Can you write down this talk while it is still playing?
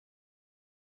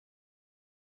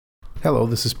Hello,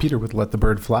 this is Peter with Let the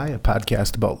Bird Fly, a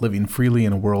podcast about living freely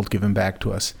in a world given back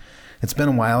to us. It's been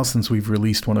a while since we've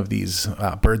released one of these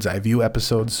Bird's Eye View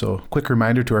episodes, so quick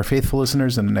reminder to our faithful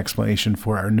listeners and an explanation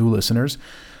for our new listeners.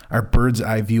 Our Bird's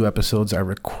Eye View episodes are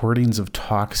recordings of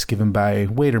talks given by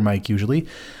Wade or Mike usually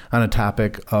on a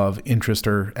topic of interest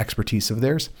or expertise of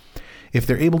theirs. If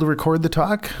they're able to record the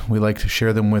talk, we like to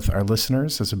share them with our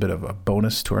listeners as a bit of a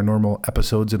bonus to our normal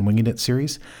episodes in Winging It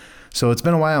series. So it's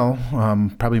been a while,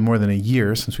 probably more than a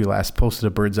year since we last posted a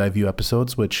Bird's Eye View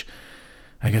episodes, which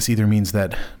I guess either means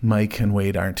that Mike and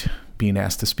Wade aren't being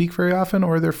asked to speak very often,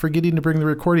 or they're forgetting to bring the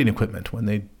recording equipment when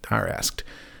they are asked.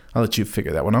 I'll let you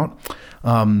figure that one out.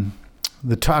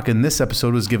 The talk in this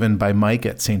episode was given by Mike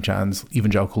at St. John's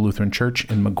Evangelical Lutheran Church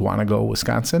in Mukwonago,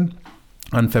 Wisconsin,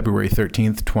 on February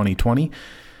 13th, 2020.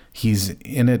 He's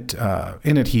in it.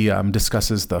 He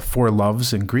discusses the four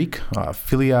loves in Greek: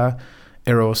 philia,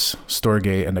 eros,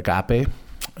 storge, and agape.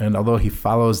 And although he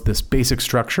follows this basic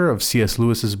structure of C.S.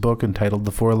 Lewis's book entitled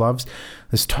The Four Loves,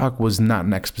 this talk was not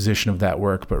an exposition of that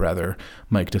work, but rather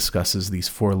Mike discusses these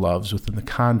four loves within the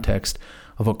context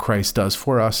of what Christ does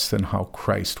for us and how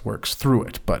Christ works through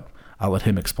it. But I'll let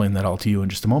him explain that all to you in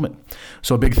just a moment.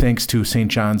 So a big thanks to St.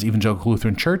 John's Evangelical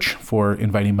Lutheran Church for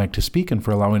inviting Mike to speak and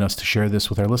for allowing us to share this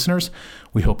with our listeners.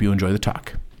 We hope you enjoy the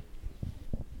talk.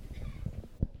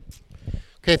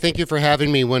 Okay, thank you for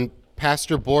having me. When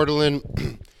Pastor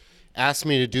Bordelin asked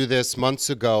me to do this months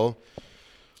ago,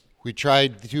 we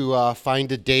tried to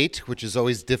find a date, which is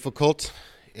always difficult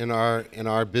in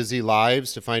our busy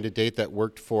lives, to find a date that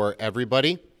worked for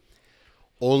everybody.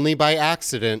 Only by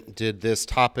accident did this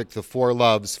topic, the four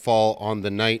loves, fall on the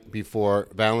night before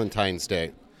Valentine's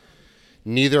Day.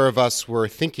 Neither of us were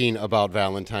thinking about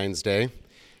Valentine's Day,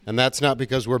 and that's not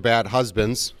because we're bad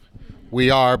husbands.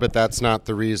 We are, but that's not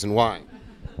the reason why.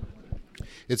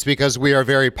 It's because we are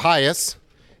very pious,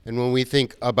 and when we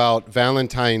think about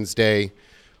Valentine's Day,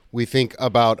 we think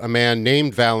about a man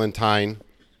named Valentine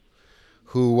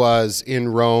who was in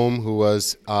Rome, who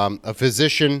was a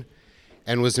physician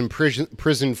and was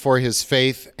imprisoned for his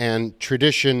faith, and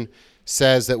tradition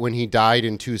says that when he died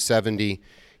in 270,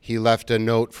 he left a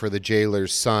note for the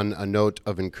jailer's son, a note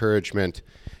of encouragement,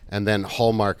 and then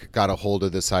Hallmark got a hold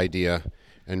of this idea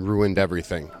and ruined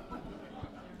everything.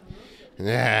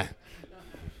 Yeah.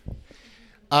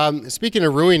 Speaking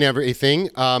of ruining everything,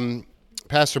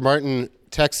 Pastor Martin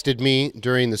texted me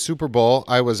during the Super Bowl.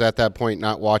 I was at that point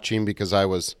not watching because I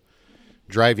was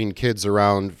driving kids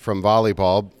around from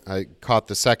volleyball. I caught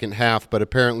the second half, but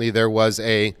apparently there was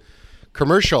a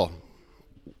commercial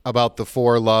about the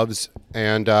four loves,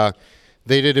 and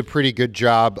they did a pretty good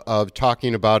job of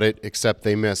talking about it, except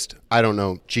they missed,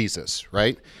 Jesus,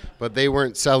 right? But they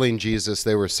weren't selling Jesus,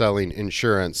 they were selling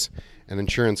insurance. And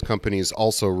insurance companies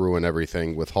also ruin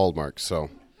everything with Hallmark. So,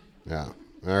 yeah.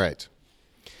 All right.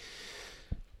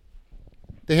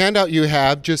 The handout you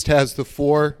have just has the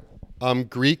four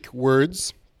Greek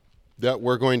words that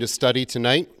we're going to study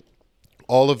tonight.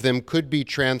 All of them could be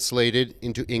translated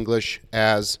into English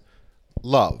as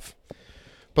love.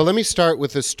 But let me start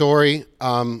with a story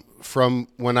from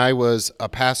when I was a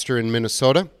pastor in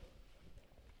Minnesota.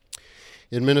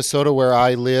 In Minnesota, where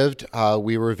I lived,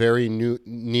 we were very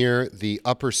near the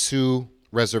Upper Sioux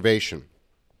Reservation.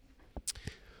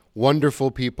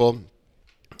 Wonderful people.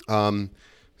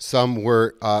 Some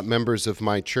were members of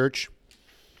my church.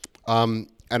 And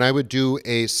I would do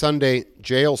a Sunday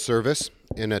jail service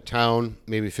in a town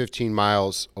maybe 15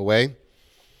 miles away.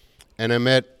 And I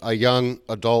met a young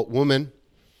adult woman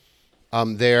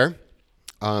there.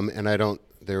 And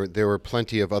there were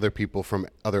plenty of other people from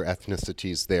other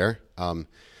ethnicities there.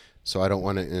 So I don't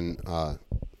want to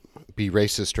be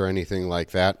racist or anything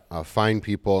like that. Fine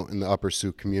people in the Upper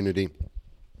Sioux community.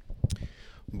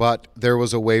 But there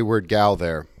was a wayward gal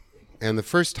there. And the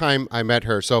first time I met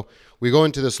her, so we go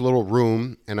into this little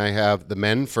room, and I have the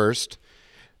men first,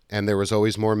 and there was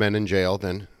always more men in jail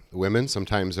than women.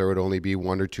 Sometimes there would only be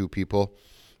one or two people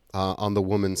on the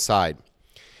woman's side.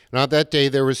 Now that day,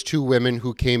 there was two women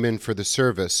who came in for the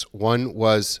service. One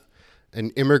was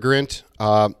an immigrant,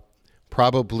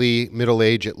 probably middle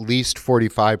age, at least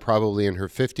 45, probably in her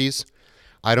 50s.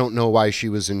 I don't know why she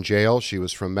was in jail. She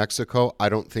was from Mexico. I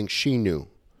don't think she knew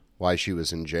why she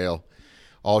was in jail.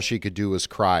 All she could do was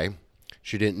cry.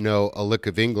 She didn't know a lick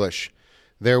of English.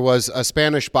 There was a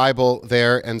Spanish Bible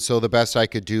there, and so the best I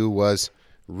could do was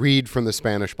read from the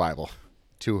Spanish Bible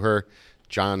to her,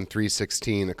 John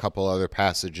 3:16, a couple other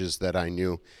passages that I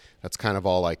knew. That's kind of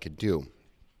all I could do.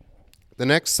 The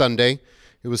next Sunday,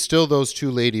 it was still those two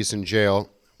ladies in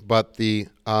jail, but the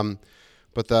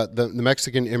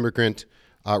Mexican immigrant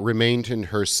remained in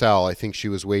her cell. I think she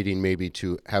was waiting maybe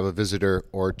to have a visitor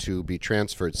or to be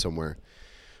transferred somewhere.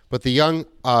 But the young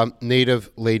native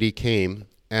lady came,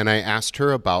 and I asked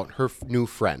her about her new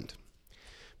friend,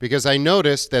 because I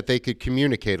noticed that they could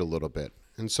communicate a little bit.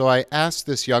 And so I asked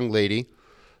this young lady,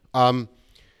 I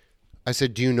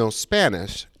said, "Do you know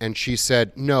Spanish?" And she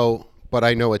said, "No, but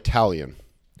I know Italian."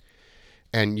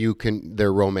 And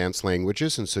they're Romance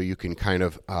languages, and so you can kind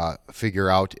of figure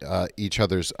out each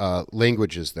other's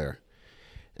languages there.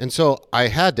 And so I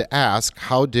had to ask,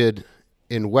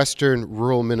 in western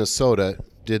rural Minnesota,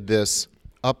 did this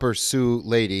Upper Sioux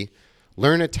lady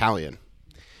learn Italian?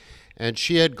 And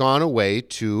she had gone away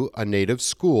to a native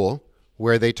school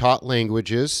where they taught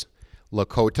languages,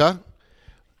 Lakota,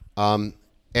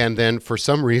 and then for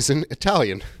some reason,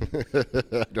 Italian.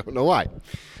 I don't know why.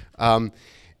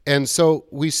 And so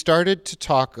we started to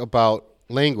talk about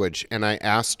language, and I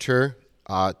asked her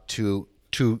to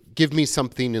give me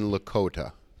something in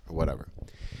Lakota or whatever.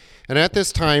 And at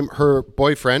this time, her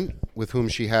boyfriend, with whom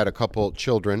she had a couple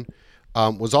children,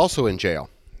 was also in jail.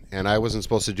 And I wasn't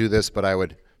supposed to do this, but I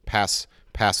would pass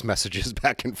messages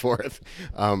back and forth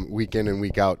week in and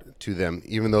week out to them.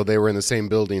 Even though they were in the same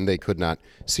building, they could not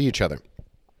see each other.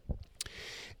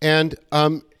 And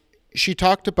she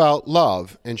talked about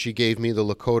love, and she gave me the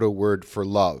Lakota word for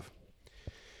love.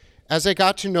 As I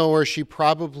got to know her, she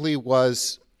probably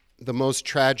was the most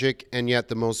tragic and yet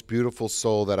the most beautiful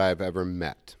soul that I've ever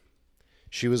met.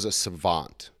 She was a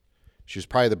savant. She was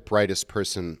probably the brightest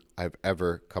person I've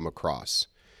ever come across.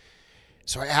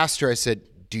 So I asked her, I said,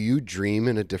 "Do you dream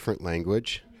in a different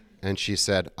language?" And she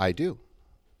said, "I do."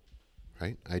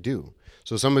 Right? I do.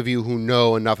 So some of you who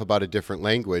know enough about a different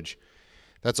language,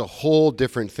 that's a whole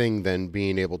different thing than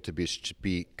being able to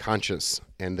be conscious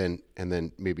and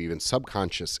then maybe even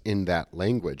subconscious in that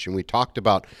language. And we talked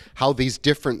about how these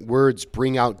different words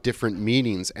bring out different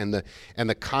meanings, and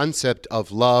the concept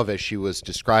of love, as she was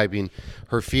describing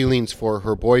her feelings for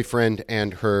her boyfriend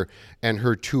and her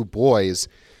two boys.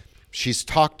 She's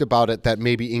talked about it that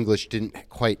maybe English didn't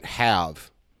quite have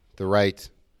the right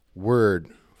word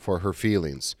for her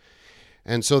feelings.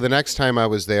 And so the next time I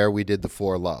was there, we did the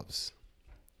 4 loves.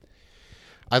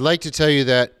 I'd like to tell you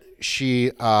that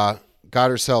she got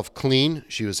herself clean.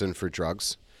 She was in for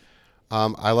drugs.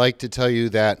 I like to tell you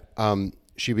that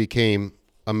she became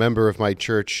a member of my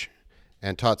church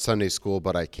and taught Sunday school,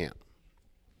 but I can't.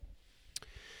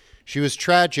 She was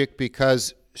tragic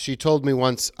because she told me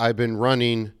once, "I've been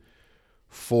running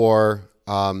for,"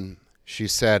 she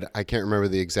said, I can't remember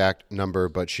the exact number,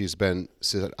 but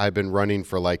I've been running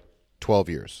for like 12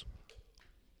 years.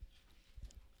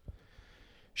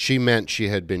 She meant she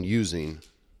had been using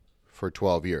for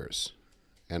 12 years.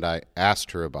 And I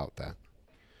asked her about that.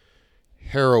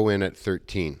 Heroin at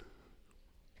 13.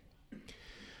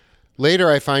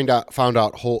 Later, I found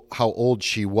out how old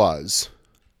she was,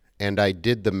 and I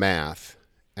did the math,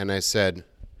 and I said,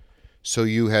 "So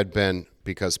you had been,"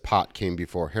 because pot came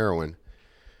before heroin,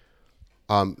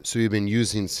 "so you've been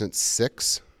using since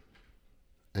 6?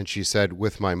 And she said,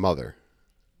 "With my mother,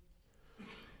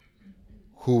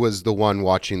 who was the one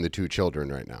watching the 2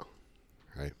 children right now,"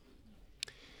 right?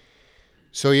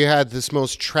 So you had this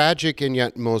most tragic and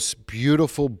yet most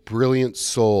beautiful, brilliant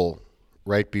soul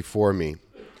right before me.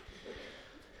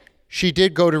 She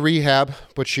did go to rehab,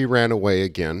 but she ran away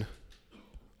again.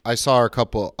 I saw her a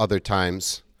couple other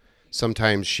times.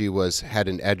 Sometimes she had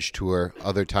an edge to her.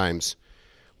 Other times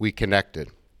we connected.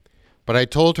 But I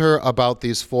told her about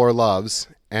these 4 loves,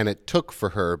 and it took for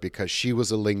her because she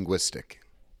was a linguistic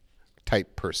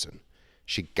type person.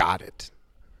 She got it,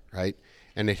 right?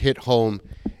 And it hit home,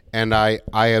 and I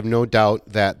have no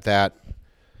doubt that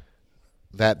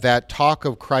talk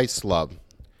of Christ's love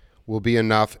will be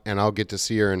enough, and I'll get to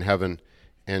see her in heaven,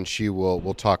 and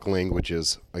we'll talk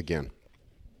languages again.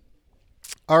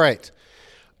 All right.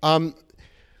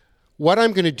 What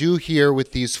I'm going to do here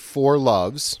with these 4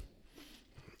 loves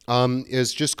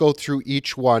is just go through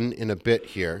each one in a bit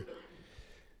here.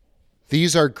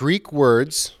 These are Greek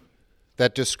words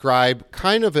that describe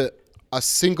kind of a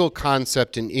single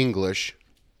concept in English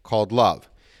called love.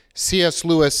 C.S.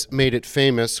 Lewis made it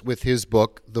famous with his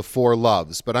book, The 4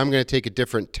 Loves, but I'm going to take a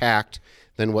different tact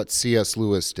than what C.S.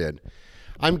 Lewis did.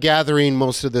 I'm gathering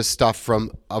most of this stuff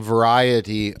from a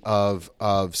variety of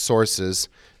sources.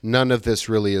 None of this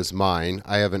really is mine.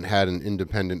 I haven't had an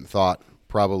independent thought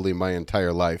probably my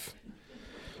entire life.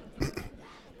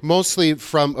 Mostly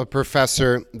from a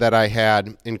professor that I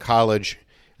had in college,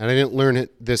 and I didn't learn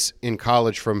this in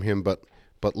college from him, but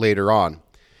later on.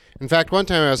 In fact, one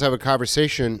time I was having a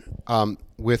conversation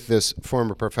with this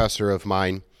former professor of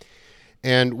mine,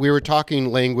 And we were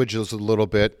talking languages a little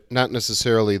bit, not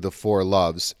necessarily the four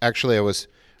loves. Actually,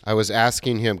 I was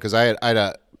asking him, because I had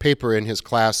a paper in his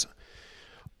class.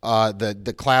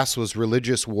 The class was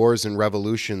Religious Wars and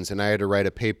Revolutions, and I had to write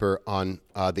a paper on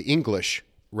the English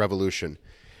Revolution.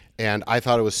 And I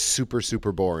thought it was super,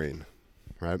 super boring,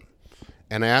 right?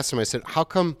 And I asked him, I said, how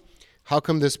come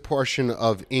this portion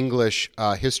of English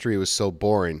history was so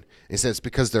boring? And he said, it's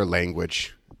because their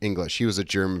language, English. He was a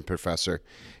German professor,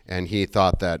 and he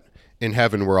thought that in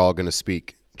heaven we're all going to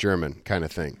speak German kind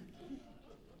of thing.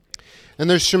 And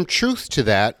there's some truth to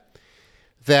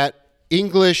that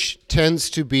English tends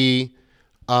to be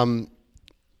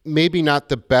maybe not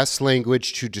the best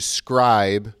language to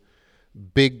describe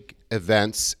big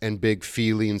events and big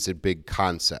feelings and big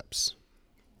concepts.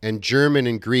 And German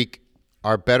and Greek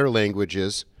are better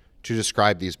languages to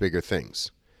describe these bigger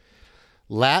things.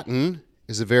 Latin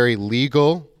is a very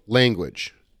legal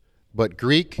language, but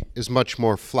Greek is much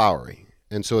more flowery.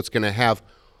 And so it's going to have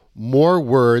more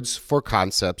words for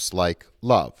concepts like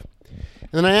love.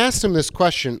 And then I asked him this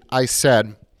question. I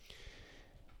said,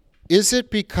 is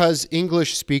it because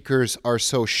English speakers are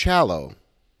so shallow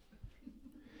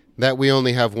that we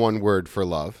only have one word for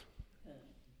love?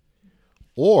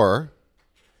 Or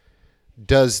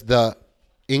does the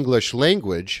English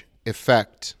language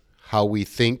affect how we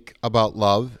think about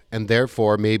love and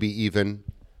therefore maybe even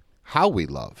how we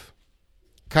love?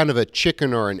 Kind of a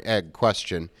chicken or an egg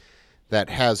question that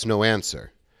has no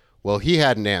answer. Well, he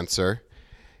had an answer,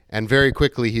 and very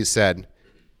quickly he said,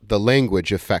 the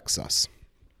language affects us.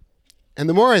 And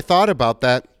the more I thought about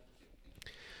that,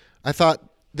 I thought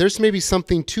there's maybe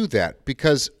something to that,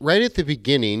 because right at the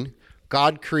beginning,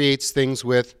 God creates things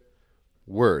with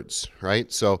words,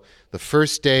 right? So the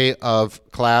first day of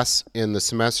class in the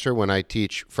semester when I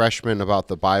teach freshmen about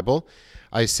the Bible,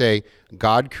 I say,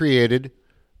 God created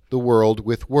the world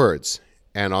with words.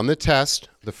 And on the test,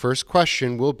 the first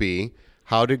question will be,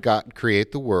 how did God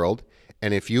create the world?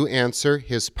 And if you answer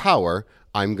his power,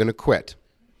 I'm going to quit.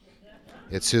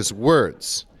 It's his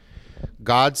words.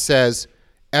 God says,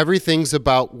 everything's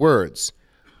about words.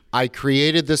 I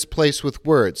created this place with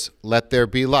words. Let there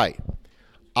be light.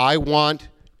 I want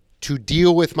to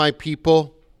deal with my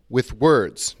people with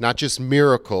words, not just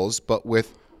miracles, but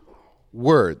with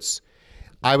words.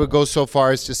 I would go so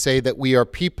far as to say that we are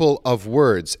people of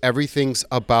words. Everything's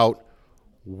about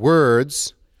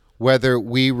words, whether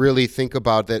we really think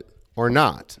about it or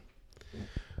not.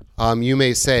 You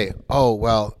may say, oh,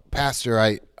 well,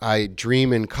 Pastor, I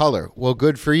dream in color. Well,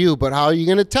 good for you, but how are you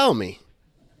going to tell me?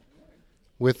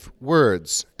 With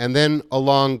words. And then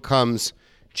along comes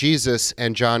Jesus,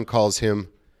 and John calls him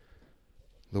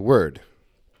the Word.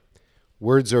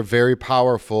 Words are very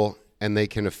powerful, and they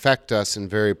can affect us in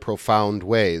very profound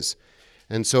ways.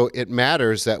 And so it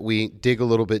matters that we dig a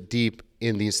little bit deep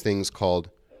in these things called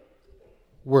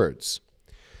words.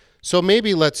 So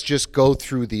maybe let's just go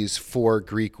through these 4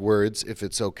 Greek words, if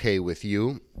it's okay with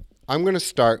you. I'm going to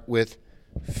start with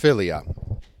philia.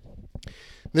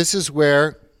 This is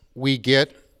where we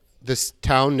get this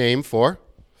town name for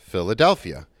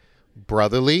Philadelphia,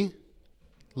 brotherly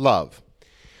love.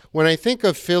 When I think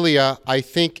of philia, I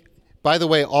think, by the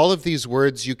way, all of these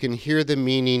words, you can hear the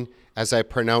meaning as I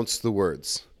pronounce the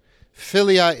words.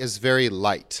 Philia is very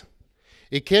light.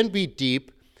 It can be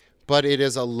deep, but it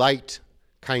is a light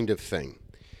kind of thing.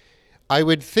 I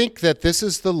would think that this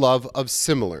is the love of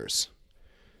similars.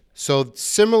 So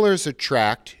similars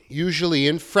attract, usually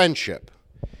in friendship.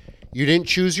 You didn't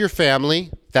choose your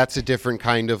family, that's a different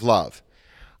kind of love.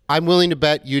 I'm willing to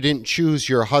bet you didn't choose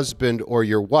your husband or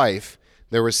your wife.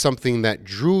 There was something that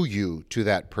drew you to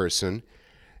that person,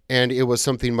 and it was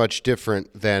something much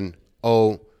different than,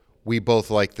 oh, we both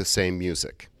like the same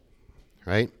music,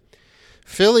 right?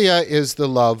 Philia is the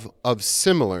love of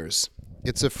similars.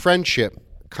 It's a friendship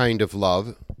kind of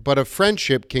love, but a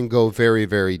friendship can go very,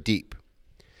 very deep.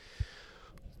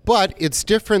 But it's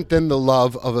different than the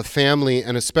love of a family,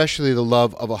 and especially the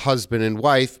love of a husband and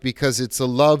wife, because it's a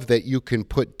love that you can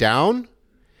put down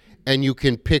and you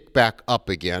can pick back up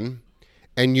again,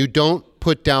 and you don't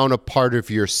put down a part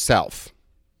of yourself.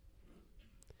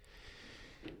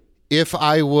 If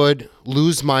I would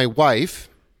lose my wife,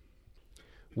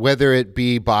 whether it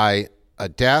be by a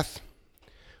death,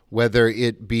 whether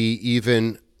it be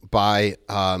even by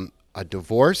a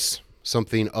divorce,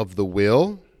 something of the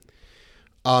will,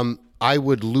 I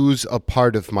would lose a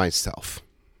part of myself.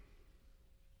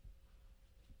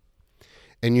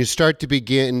 And you start to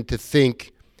begin to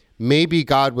think, maybe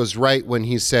God was right when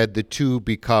he said the two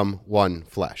become one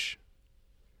flesh.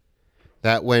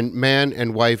 That when man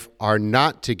and wife are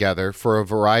not together for a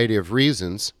variety of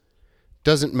reasons,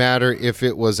 doesn't matter if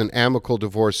it was an amicable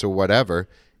divorce or whatever,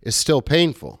 is still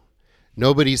painful.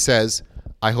 Nobody says,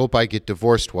 I hope I get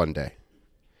divorced one day.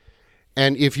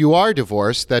 And if you are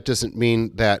divorced, that doesn't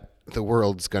mean that the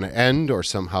world's going to end or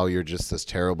somehow you're just this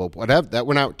terrible, whatever. That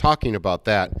we're not talking about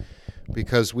that,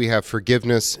 because we have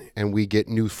forgiveness and we get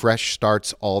new fresh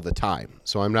starts all the time.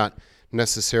 So I'm not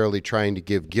necessarily trying to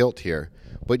give guilt here,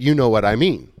 but you know what I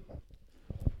mean.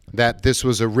 That this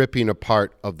was a ripping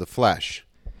apart of the flesh.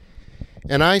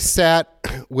 And I sat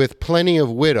with plenty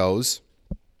of widows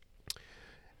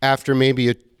after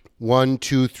maybe 1,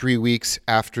 2, 3 weeks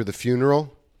after the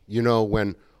funeral,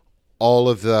 when all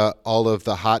of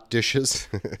the hot dishes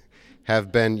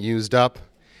have been used up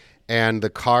and the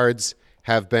cards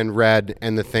have been read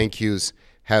and the thank yous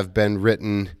have been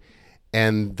written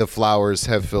and the flowers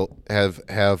have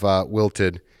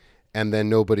wilted, and then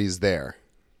nobody's there.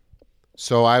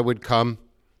 So I would come,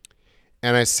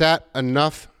 and I sat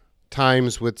enough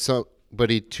times with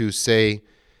somebody who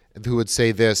would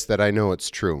say this, that I know it's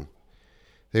true.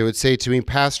 They would say to me,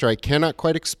 Pastor, I cannot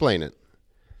quite explain it,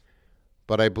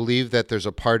 but I believe that there's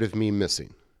a part of me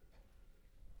missing.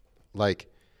 Like,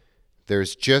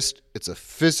 it's a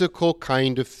physical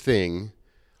kind of thing,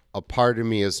 a part of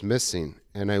me is missing.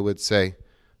 And I would say,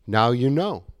 now you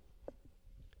know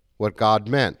what God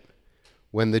meant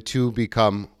when the two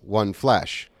become one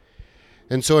flesh.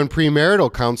 And so in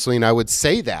premarital counseling, I would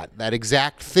say that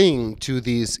exact thing to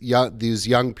these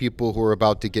young people who are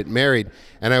about to get married.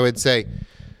 And I would say,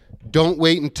 don't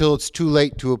wait until it's too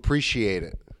late to appreciate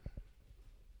it.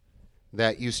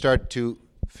 That you start to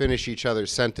finish each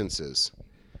other's sentences.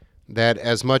 That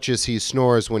as much as he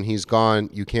snores when he's gone,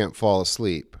 you can't fall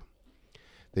asleep.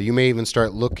 That you may even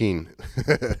start looking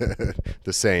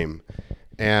the same.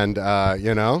 And,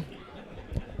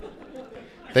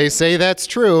 they say that's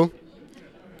true.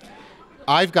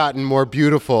 I've gotten more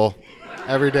beautiful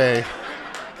every day.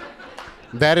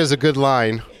 That is a good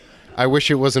line. I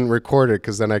wish it wasn't recorded,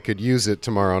 because then I could use it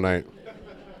tomorrow night.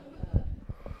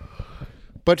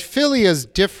 But philia is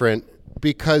different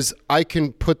because I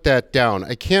can put that down.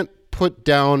 I can't put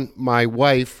down my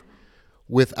wife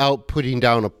without putting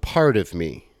down a part of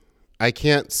me. I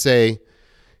can't say,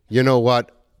 you know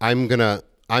what, I'm gonna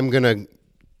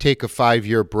take a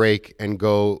 5-year break and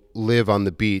go live on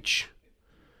the beach.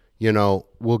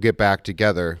 We'll get back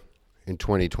together in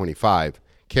 2025.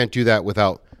 Can't do that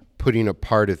without putting a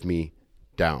part of me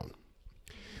down.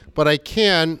 But I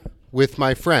can with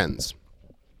my friends,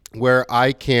 where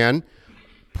I can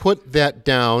put that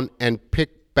down and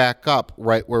pick back up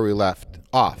right where we left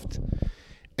off.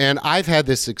 And I've had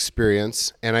this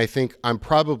experience, and I think I'm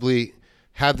probably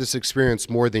have this experience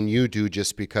more than you do,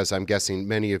 just because I'm guessing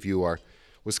many of you are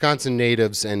Wisconsin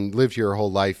natives and lived here your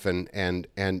whole life and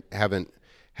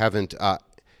haven't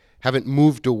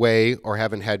moved away or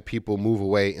haven't had people move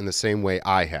away in the same way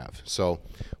I have. So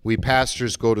we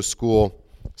pastors go to school,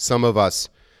 some of us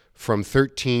from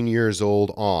 13 years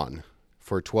old on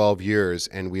for 12 years,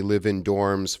 and we live in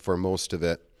dorms for most of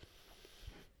it.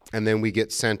 And then we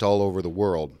get sent all over the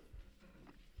world.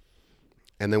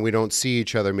 And then we don't see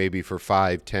each other maybe for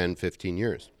 5, 10, 15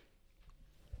 years.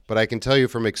 But I can tell you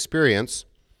from experience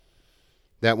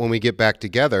that when we get back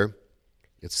together,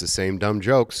 it's the same dumb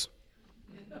jokes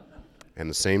and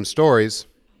the same stories.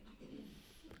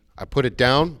 I put it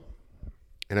down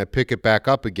and I pick it back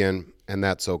up again, and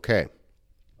that's okay.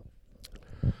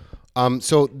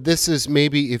 So this is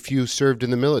maybe if you served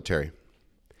in the military.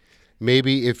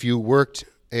 Maybe if you worked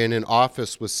in an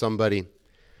office with somebody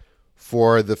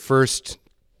for the first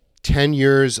 10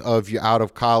 years of you out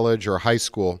of college or high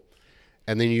school,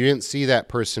 and then you didn't see that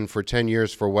person for 10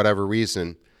 years for whatever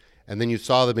reason, and then you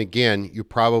saw them again, you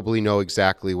probably know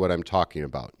exactly what I'm talking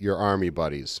about. Your Army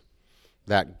buddies.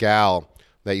 That gal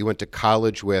that you went to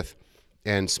college with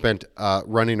and spent your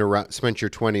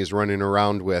 20s running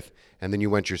around with, and then you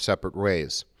went your separate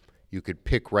ways. You could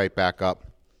pick right back up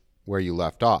where you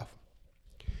left off.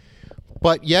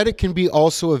 But yet it can be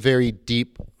also a very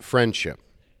deep friendship.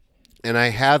 And I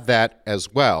have that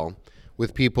as well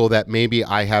with people that maybe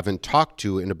I haven't talked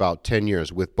to in about 10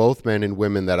 years, with both men and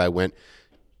women that I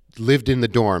lived in the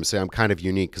dorms. Say I'm kind of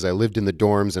unique because I lived in the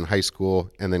dorms in high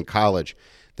school and then college.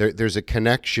 There's a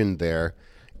connection there,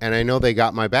 and I know they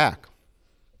got my back.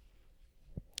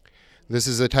 This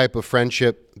is a type of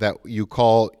friendship that you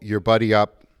call your buddy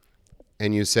up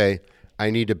and you say, I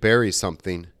need to bury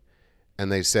something.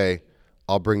 And they say,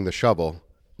 I'll bring the shovel,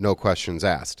 no questions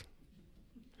asked.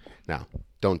 Now,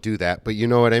 don't do that, but you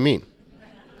know what I mean,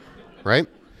 right?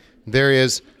 There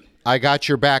is, I got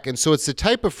your back. And so it's the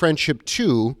type of friendship,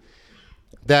 too,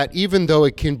 that even though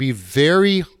it can be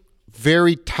very,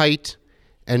 very tight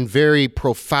and very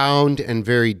profound and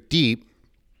very deep,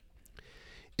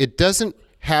 it doesn't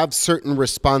have certain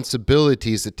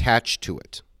responsibilities attached to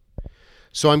it.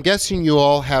 So I'm guessing you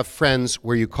all have friends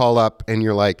where you call up and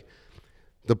you're like,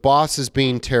 the boss is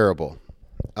being terrible.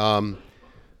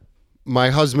 My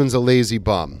husband's a lazy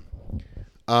bum.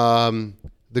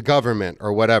 The government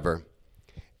or whatever.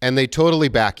 And they totally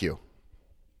back you.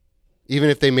 Even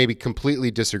if they maybe completely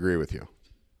disagree with you.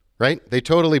 Right? They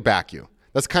totally back you.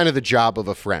 That's kind of the job of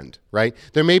a friend, right?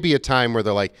 There may be a time where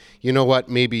they're like, you know what,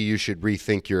 maybe you should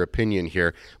rethink your opinion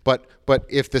here. But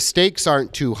if the stakes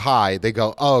aren't too high, they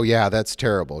go, oh yeah, that's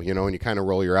terrible. You know, and you kind of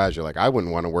roll your eyes. You're like, I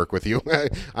wouldn't want to work with you.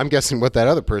 I'm guessing what that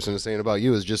other person is saying about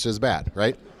you is just as bad,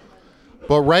 right?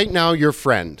 But right now, you're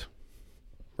friend,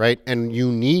 right? And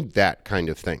you need that kind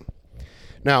of thing.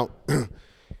 Now,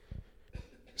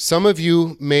 some of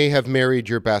you may have married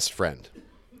your best friend.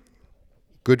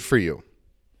 Good for you.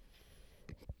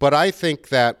 But I think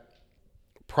that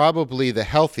probably the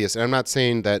healthiest, and I'm not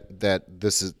saying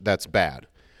that's bad,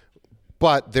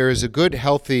 but there is a good,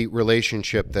 healthy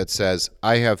relationship that says,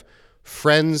 I have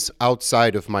friends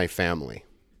outside of my family.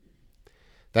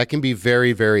 That can be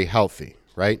very, very healthy,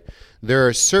 right? There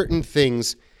are certain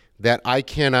things that I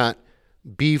cannot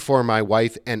be for my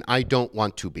wife, and I don't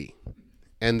want to be.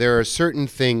 And there are certain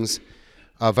things,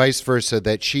 vice versa,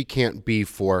 that she can't be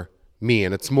for me.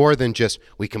 And it's more than just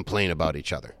we complain about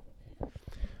each other.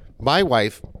 My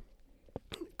wife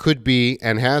could be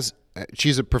and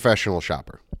she's a professional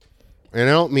shopper. And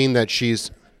I don't mean that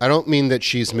she's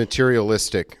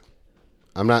materialistic.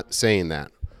 I'm not saying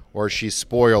that. Or she's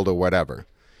spoiled or whatever.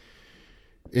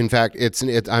 In fact,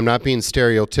 I'm not being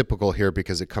stereotypical here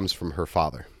because it comes from her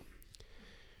father.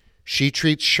 She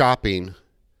treats shopping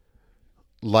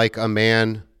like a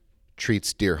man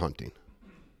treats deer hunting.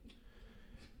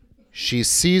 She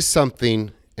sees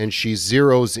something and she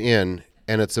zeroes in,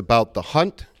 and it's about the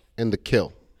hunt and the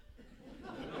kill.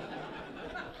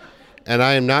 And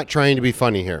I am not trying to be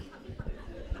funny here.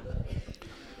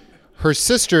 Her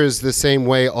sister is the same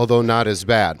way, although not as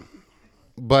bad.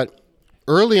 But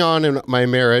early on in my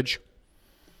marriage,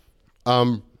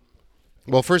 well,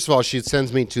 first of all, she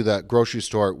sends me to the grocery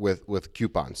store with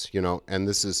coupons, you know, and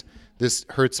this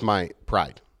hurts my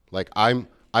pride. Like I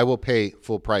will pay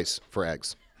full price for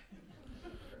eggs.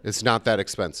 It's not that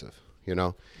expensive, you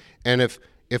know? And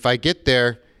if I get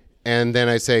there and then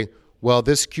I say, well,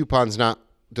 this coupon's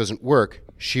doesn't work,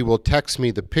 she will text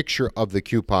me the picture of the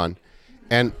coupon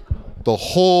and the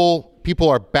whole people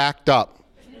are backed up.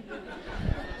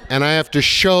 And I have to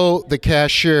show the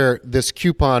cashier this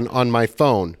coupon on my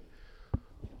phone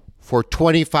for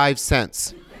 25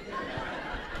 cents.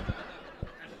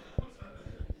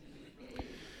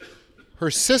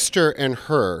 Her sister and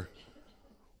her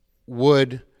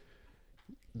would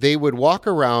walk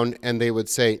around and they would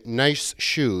say, nice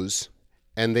shoes,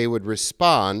 and they would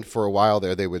respond, for a while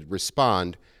there, they would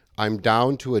respond, I'm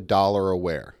down to $1 a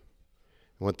wear.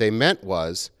 And what they meant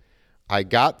was, I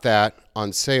got that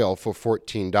on sale for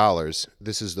 $14.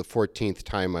 This is the 14th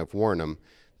time I've worn them.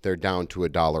 They're down to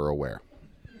 $1 a wear.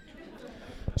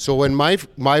 So when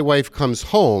my wife comes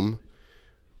home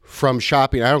from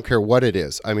shopping, I don't care what it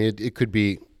is. I mean, it could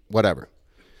be whatever.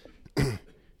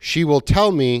 She will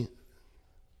tell me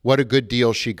what a good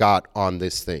deal she got on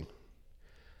this thing.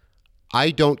 I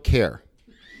don't care.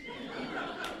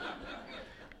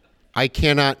 I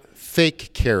cannot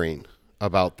fake caring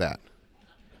about that.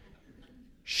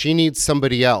 She needs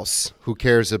somebody else who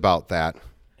cares about that,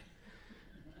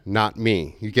 not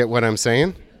me. You get what I'm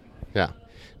saying? Yeah.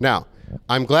 Now,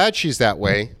 I'm glad she's that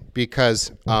way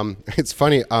because it's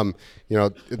funny. You know,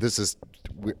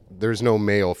 there's no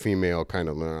male, female kind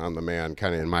of on the man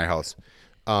kind of in my house.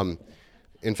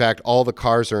 In fact, all the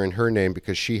cars are in her name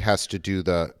because she has to do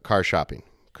the car shopping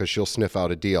because she'll sniff out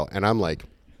a deal. And I'm like,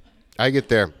 I get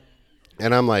there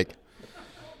and I'm like,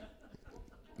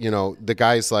 you know, the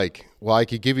guy's like, well, I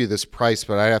could give you this price,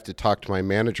 but I have to talk to my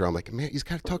manager. I'm like, man, he's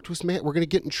got to talk to his man. We're going to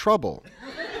get in trouble.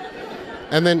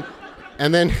 and then,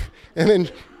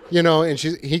 you know, and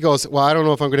he goes, well, I don't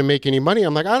know if I'm going to make any money.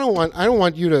 I'm like, I don't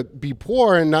want you to be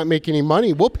poor and not make any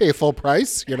money. We'll pay full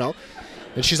price, you know.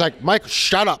 And she's like, Mike,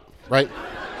 shut up, right?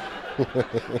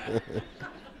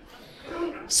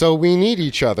 So we need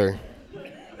each other.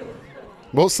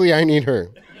 Mostly I need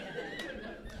her.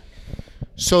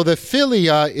 So the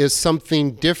philia is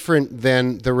something different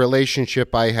than the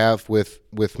relationship I have with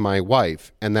my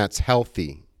wife, and that's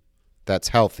healthy. That's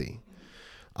healthy.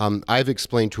 I've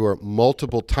explained to her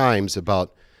multiple times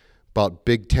about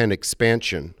Big Ten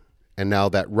expansion, and now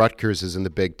that Rutgers is in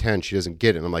the Big Ten, she doesn't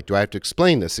get it. And I'm like, do I have to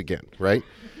explain this again, right?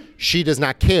 She does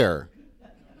not care.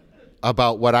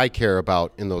 about what I care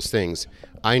about in those things,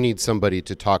 I need somebody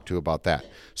to talk to about that.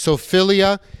 So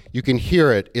philia, you can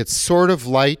hear it. It's sort of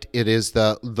light. It is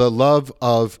the love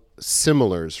of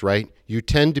similars, right? You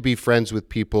tend to be friends with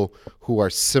people who are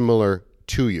similar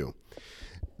to you.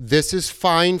 This is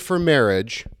fine for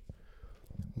marriage,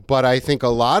 but I think a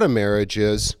lot of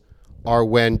marriages are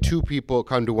when two people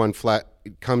come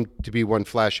to be one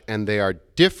flesh, and they are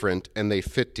different and they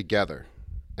fit together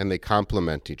and they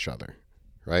complement each other,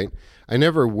 right? I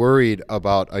never worried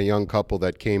about a young couple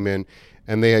that came in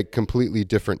and they had completely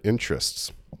different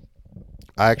interests.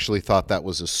 I actually thought that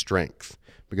was a strength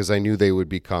because I knew they would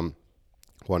become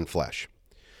one flesh.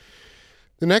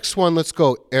 The next one, let's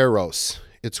go eros.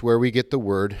 It's where we get the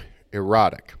word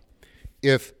erotic.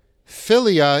 If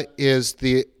philia is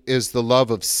the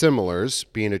love of similars,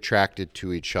 being attracted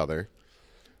to each other,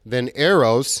 then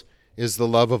eros is the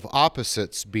love of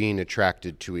opposites being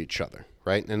attracted to each other,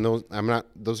 right? And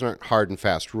those aren't hard and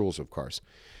fast rules, of course.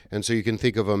 And so you can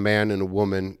think of a man and a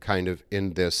woman kind of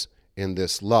in this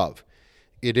love.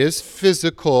 It is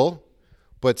physical,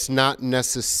 but it's not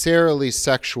necessarily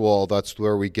sexual. That's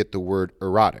where we get the word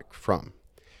erotic from.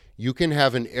 You can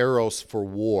have an eros for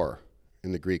war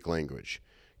in the Greek language.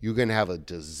 You can have a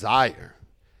desire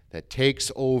that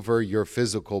takes over your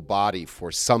physical body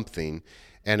for something,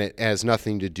 and it has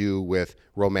nothing to do with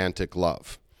romantic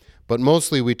love. But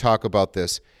mostly we talk about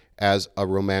this as a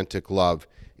romantic love.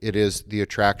 It is the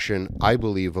attraction, I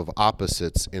believe, of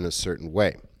opposites in a certain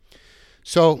way.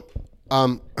 So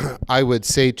I would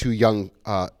say to young,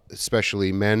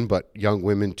 especially men, but young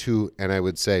women too, and I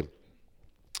would say,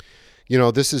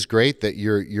 this is great that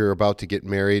you're about to get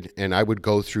married, and I would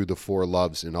go through the 4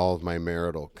 loves in all of my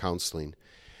marital counseling.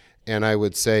 And I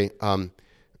would say,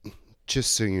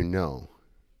 just so you know,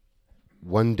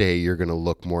 one day you're going to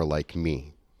look more like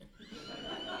me.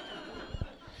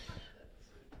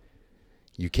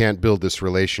 You can't build this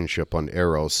relationship on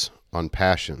eros, on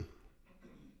passion.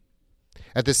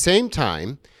 At the same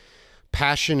time,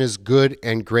 passion is good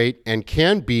and great and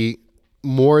can be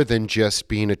more than just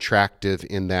being attractive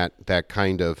in that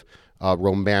kind of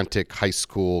romantic high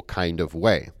school kind of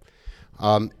way.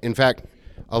 In fact,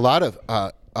 a lot of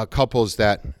couples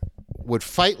that would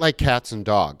fight like cats and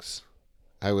dogs,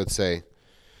 I would say,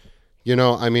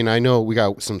 I know we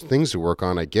got some things to work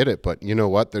on, I get it, but you know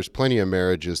what? There's plenty of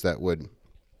marriages that would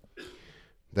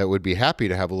be happy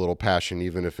to have a little passion,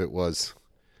 even if it was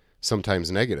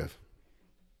sometimes negative,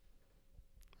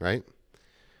 right?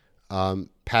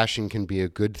 Passion can be a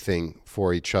good thing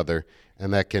for each other,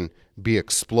 and that can be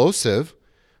explosive,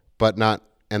 and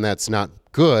that's not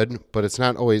good, but it's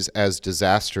not always as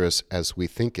disastrous as we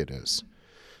think it is.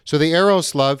 So the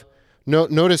eros love,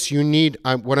 notice you need,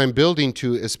 what I'm building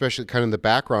to, especially kind of the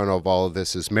background of all of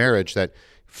this is marriage, that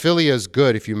philia is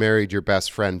good if you married your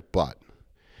best friend, but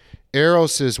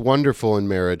eros is wonderful in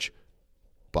marriage,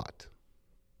 but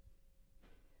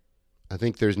I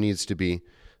think there needs to be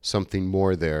something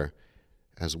more there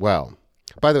as well.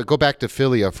 By the way, go back to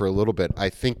philia for a little bit. I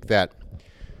think that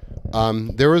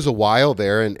there was a while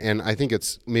there, and I think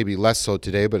it's maybe less so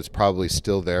today, but it's probably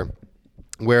still there,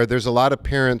 where there's a lot of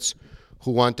parents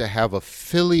who want to have a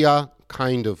philia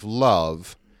kind of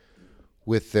love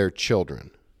with their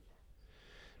children.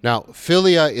 Now,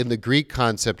 philia in the Greek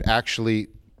concept actually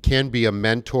can be a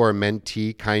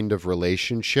mentor-mentee kind of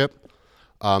relationship.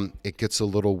 It gets a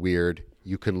little weird.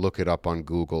 You can look it up on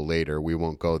Google later. We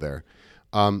won't go there.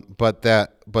 But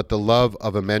the love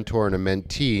of a mentor and a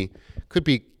mentee could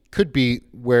be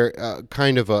where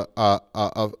kind of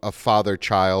a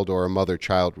father-child or a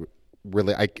mother-child.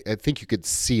 Really, I think you could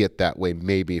see it that way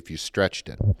maybe if you stretched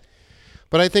it.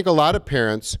 But I think a lot of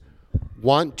parents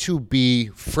want to be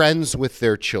friends with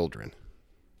their children.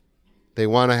 They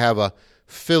want to have a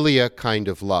philia kind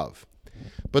of love.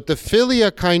 But the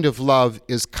philia kind of love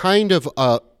is kind of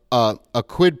a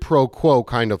quid pro quo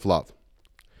kind of love.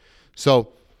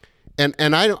 So, and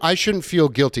I shouldn't feel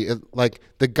guilty. Like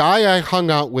the guy I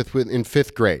hung out with in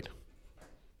 5th grade,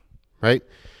 right?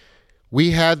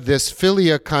 We had this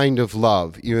philia kind of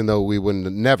love, even though we wouldn't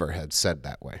have never had said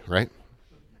that way, right?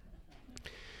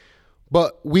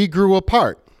 But we grew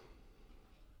apart.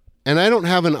 And I don't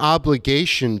have an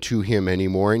obligation to him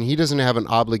anymore, and he doesn't have an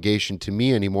obligation to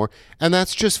me anymore, and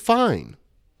that's just fine.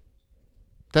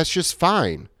 That's just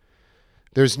fine.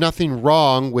 There's nothing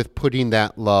wrong with putting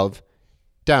that love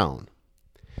down.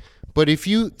 But if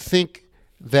you think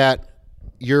that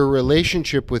your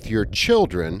relationship with your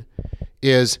children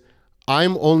is,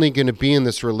 I'm only going to be in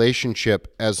this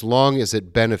relationship as long as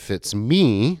it benefits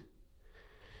me,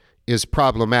 is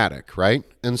problematic, right?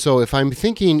 And so if I'm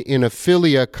thinking in a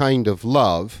philia kind of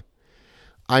love,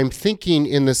 I'm thinking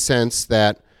in the sense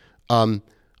that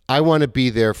I want to be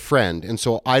their friend, and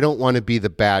so I don't want to be the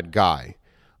bad guy.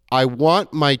 I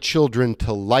want my children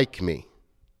to like me.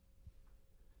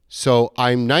 So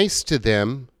I'm nice to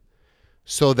them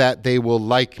so that they will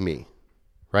like me,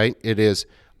 right? It is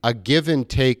a give and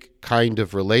take kind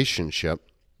of relationship,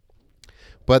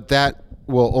 but that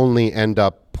will only end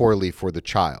up poorly for the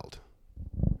child,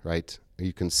 right?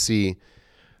 You can see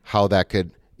how that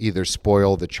could either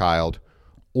spoil the child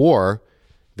or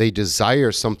they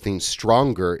desire something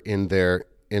stronger in their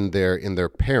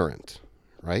parent,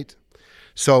 right?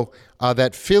 So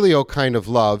that filial kind of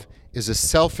love is a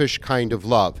selfish kind of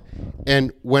love.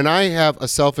 And when I have a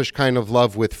selfish kind of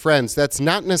love with friends, that's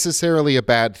not necessarily a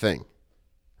bad thing,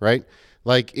 right?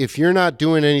 Like if you're not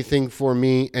doing anything for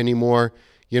me anymore,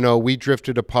 we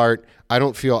drifted apart, I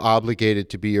don't feel obligated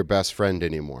to be your best friend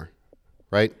anymore,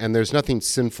 right? And there's nothing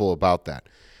sinful about that.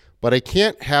 But I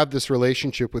can't have this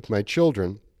relationship with my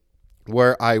children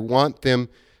where I want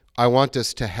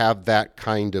us to have that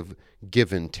kind of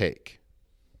give and take.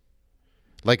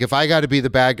 Like if I got to be the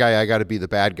bad guy, I got to be the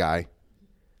bad guy.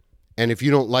 And if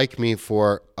you don't like me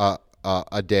for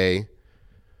a day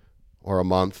or a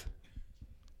month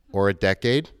or a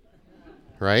decade,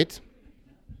 right?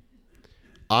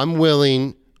 I'm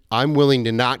willing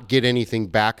to not get anything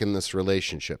back in this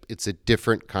relationship. It's a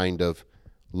different kind of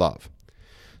love.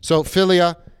 So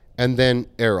philia and then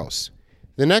eros.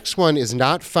 The next one is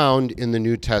not found in the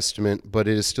New Testament, but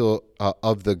it is still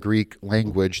of the Greek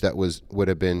language that would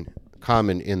have been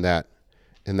common in that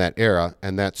era,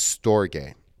 and that's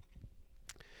storge.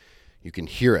 You can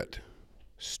hear it,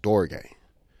 storge.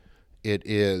 It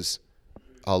is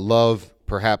a love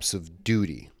perhaps of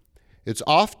duty. It's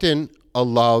often a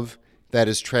love that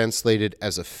is translated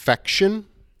as affection,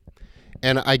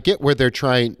 and I get where they're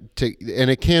trying to, and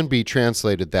it can be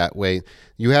translated that way.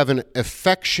 You have an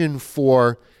affection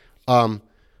for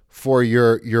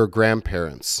your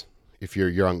grandparents if you're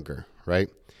younger, right?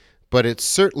 But it's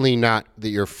certainly not that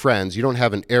you're friends. You don't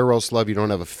have an eros love. You don't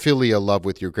have a philia love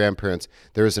with your grandparents.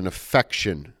 There is an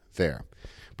affection there.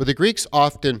 But the Greeks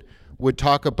often would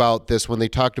talk about this when they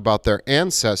talked about their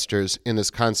ancestors in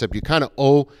this concept. You kind of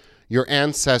owe your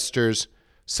ancestors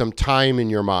some time in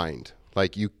your mind.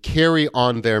 Like you carry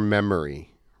on their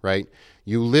memory, right?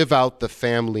 You live out the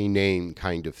family name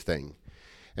kind of thing.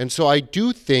 And so I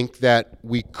do think that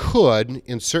we could,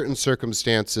 in certain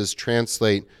circumstances,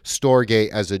 translate storge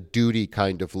as a duty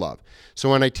kind of love. So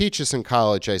when I teach this in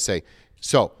college, I say,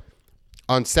 so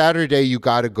on Saturday, you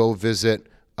got to go visit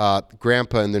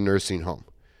Grandpa in the nursing home.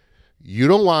 You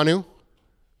don't want to,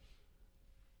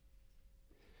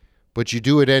 but you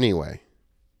do it anyway.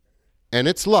 And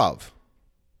it's love.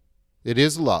 It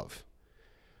is love.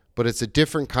 But it's a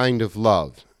different kind of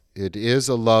love. It is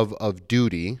a love of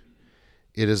duty.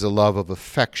 It is a love of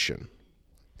affection.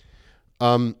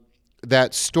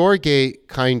 That storge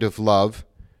kind of love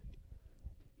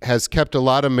has kept a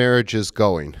lot of marriages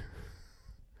going,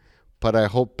 but I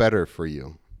hope better for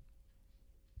you,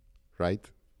 right?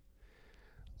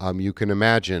 You can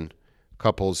imagine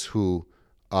couples who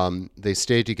they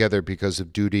stay together because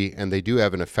of duty, and they do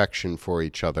have an affection for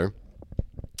each other,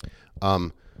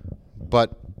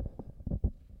 but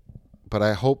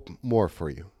I hope more for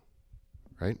you,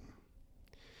 right?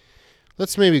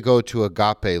 Let's maybe go to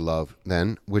agape love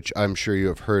then, which I'm sure you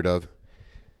have heard of.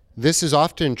 This is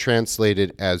often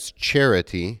translated as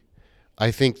charity. I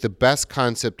think the best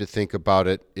concept to think about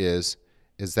it is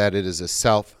that it is a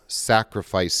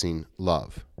self-sacrificing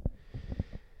love.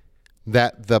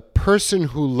 That the person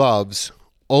who loves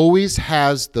always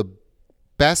has the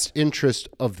best interest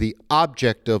of the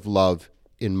object of love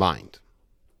in mind.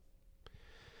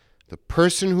 The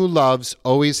person who loves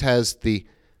always has the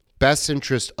best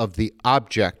interest of the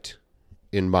object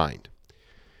in mind.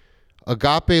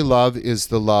 Agape love is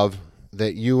the love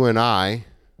that you and I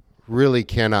really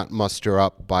cannot muster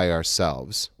up by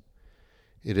ourselves.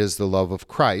 It is the love of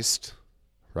Christ,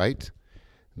 right?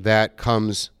 That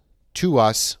comes to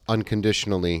us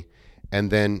unconditionally and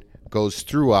then goes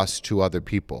through us to other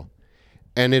people.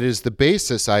 And it is the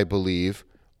basis, I believe,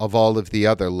 of all of the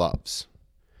other loves.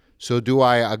 So do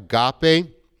I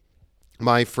agape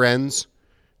my friends?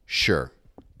 Sure,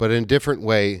 but in a different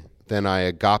way than I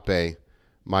agape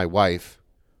my wife,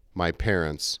 my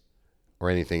parents, or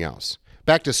anything else.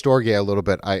 Back to storge a little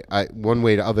bit. One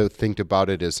way to other think about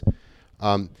it is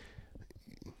the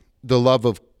love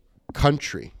of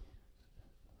country.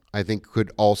 I think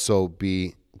could also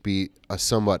be a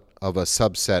somewhat of a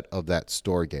subset of that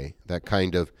storge, that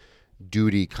kind of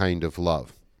duty kind of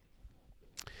love.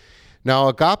 Now,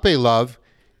 agape love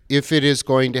if it is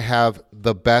going to have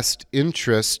the best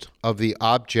interest of the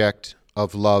object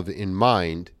of love in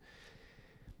mind,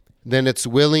 then it's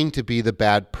willing to be the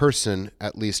bad person,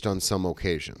 at least on some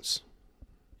occasions.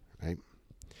 Right?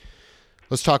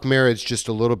 Let's talk marriage just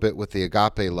a little bit with the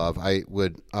agape love. I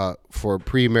would, for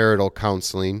premarital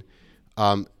counseling,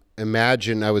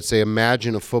 imagine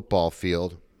a football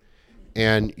field,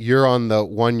 and you're on the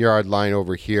 1 yard line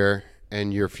over here,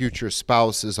 and your future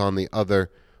spouse is on the other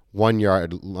 1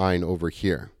 yard line over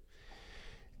here.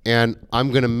 And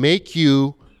I'm going to make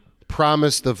you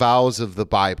promise the vows of the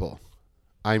Bible.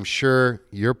 I'm sure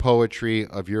your poetry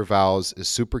of your vows is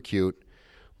super cute,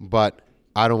 but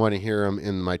I don't want to hear them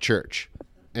in my church.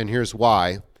 And here's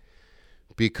why.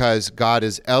 Because God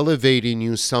is elevating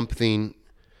you something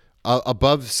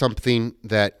above something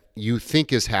that you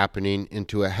think is happening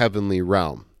into a heavenly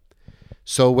realm.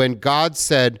 So when God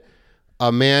said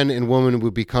a man and woman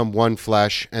would become one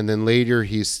flesh, and then later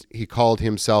he called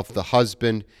himself the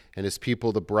husband and his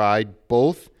people the bride,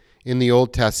 both in the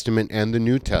Old Testament and the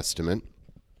New Testament,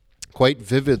 quite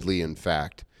vividly, in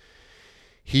fact.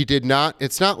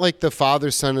 It's not like the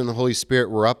Father, Son, and the Holy Spirit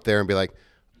were up there and be like,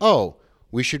 oh,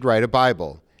 we should write a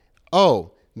Bible.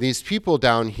 Oh, these people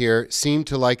down here seem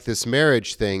to like this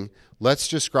marriage thing. Let's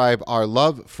describe our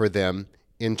love for them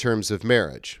in terms of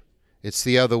marriage. It's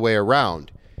the other way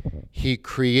around. He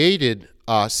created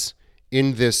us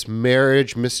in this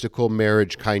marriage, mystical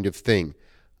marriage kind of thing.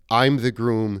 I'm the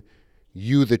groom,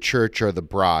 you, the church, are the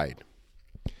bride.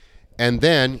 And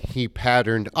then he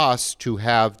patterned us to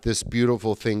have this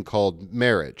beautiful thing called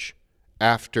marriage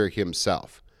after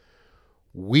himself.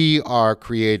 We are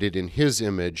created in his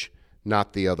image,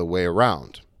 not the other way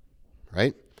around,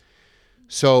 right?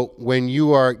 So when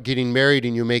you are getting married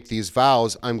and you make these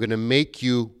vows, I'm going to make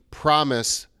you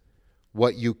promise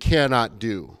what you cannot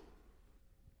do.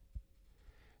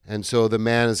 And so the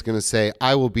man is going to say,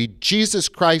 I will be Jesus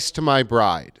Christ to my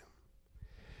bride.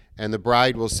 And the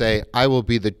bride will say, I will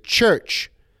be the church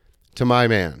to my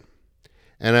man.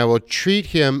 And I will treat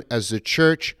him as the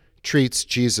church treats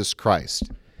Jesus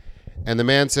Christ. And the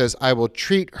man says, I will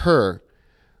treat her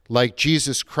like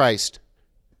Jesus Christ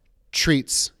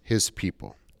treats his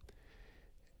people.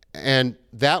 And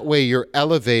that way you're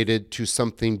elevated to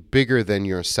something bigger than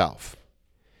yourself.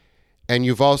 And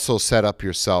you've also set up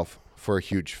yourself for a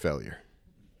huge failure.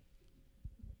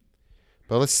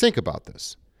 But let's think about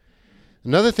this.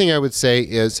 Another thing I would say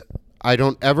is I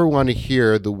don't ever want to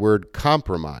hear the word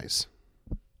compromise.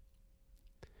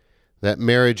 That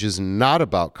marriage is not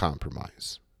about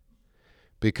compromise.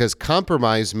 Because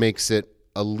compromise makes it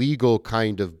a legal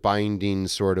kind of binding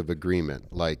sort of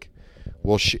agreement. Like,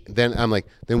 then I'm like,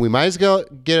 then we might as well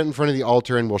get it in front of the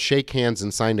altar and we'll shake hands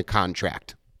and sign a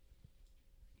contract.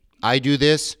 I do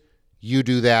this, you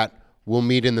do that, we'll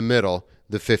meet in the middle,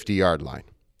 the 50-yard line.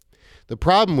 The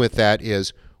problem with that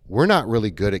is we're not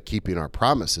really good at keeping our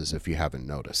promises, if you haven't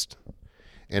noticed.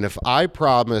 And if I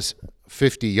promise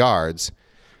 50 yards,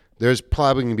 there's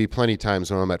probably going to be plenty of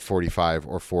times when I'm at 45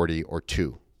 or 40 or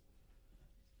 2.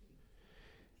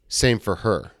 Same for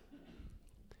her.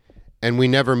 And we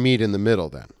never meet in the middle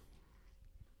then.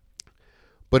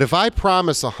 But if I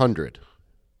promise 100,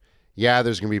 yeah,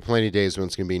 there's going to be plenty of days when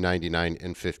it's going to be 99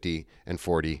 and 50 and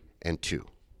 40 and 2.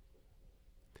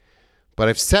 But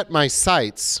I've set my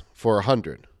sights for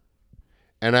 100.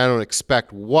 And I don't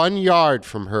expect 1 yard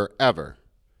from her ever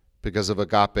because of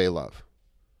agape love.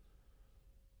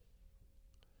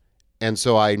 And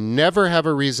so I never have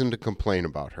a reason to complain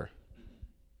about her.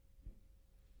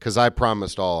 Because I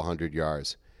promised all 100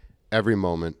 yards every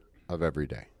moment of every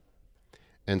day.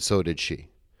 And so did she.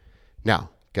 Now,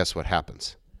 guess what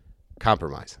happens?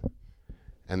 Compromise.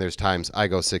 And there's times I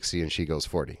go 60 and she goes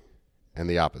 40. And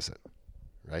the opposite,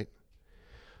 right?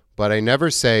 But I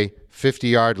never say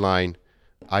 50-yard line,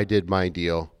 I did my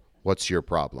deal, what's your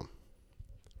problem?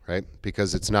 Right?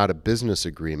 Because it's not a business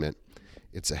agreement,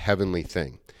 it's a heavenly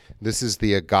thing. This is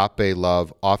the agape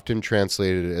love, often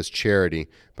translated as charity,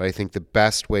 but I think the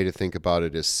best way to think about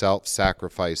it is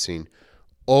self-sacrificing,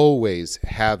 always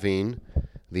having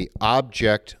the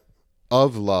object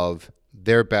of love,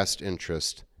 their best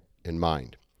interest in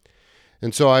mind.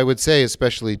 And so I would say,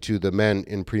 especially to the men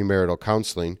in premarital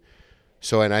counseling,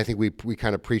 and I think we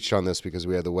kind of preached on this because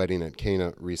we had the wedding at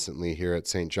Cana recently here at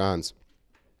St. John's,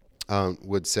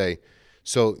 would say,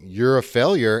 so you're a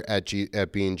failure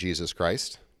at being Jesus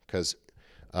Christ, because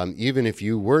even if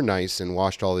you were nice and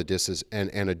washed all the dishes and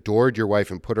adored your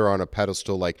wife and put her on a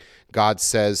pedestal like God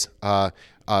says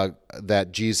that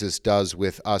Jesus does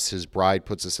with us, his bride,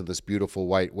 puts us in this beautiful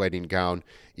white wedding gown,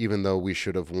 even though we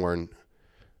should have worn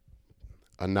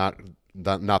not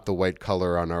the white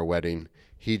color on our wedding.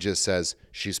 He just says,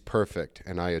 she's perfect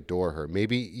and I adore her.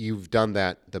 Maybe you've done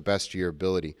that the best of your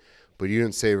ability, but you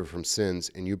didn't save her from sins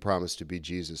and you promised to be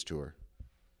Jesus to her.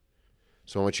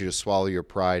 So I want you to swallow your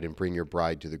pride and bring your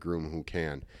bride to the groom who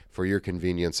can. For your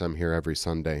convenience, I'm here every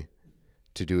Sunday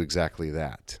to do exactly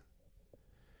that.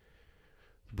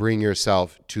 Bring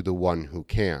yourself to the one who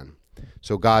can.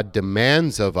 So God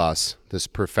demands of us this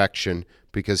perfection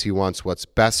because he wants what's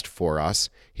best for us.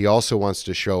 He also wants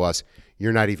to show us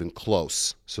you're not even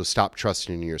close, so stop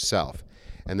trusting in yourself.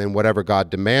 And then whatever God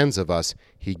demands of us,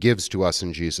 he gives to us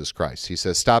in Jesus Christ. He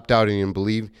says, stop doubting and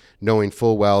believe, knowing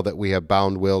full well that we have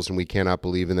bound wills and we cannot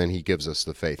believe, and then he gives us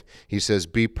the faith. He says,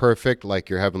 be perfect like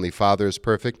your heavenly Father is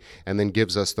perfect, and then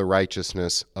gives us the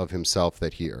righteousness of himself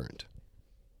that he earned.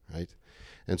 Right?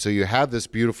 And so you have this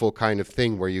beautiful kind of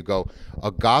thing where you go,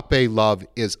 agape love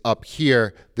is up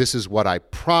here. This is what I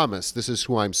promise. This is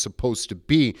who I'm supposed to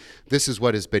be. This is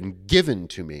what has been given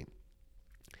to me.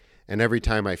 And every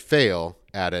time I fail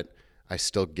at it, I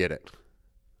still get it.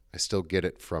 I still get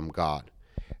it from God.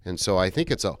 And so I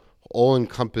think it's a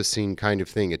all-encompassing kind of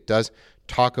thing. It does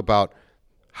talk about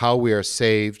how we are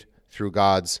saved through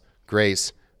God's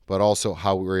grace, but also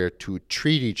how we are to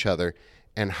treat each other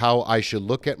and how I should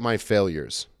look at my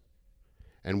failures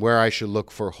and where I should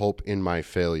look for hope in my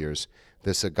failures,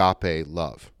 this agape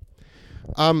love.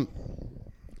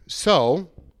 So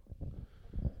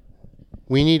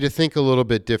we need to think a little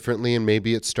bit differently, and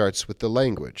maybe it starts with the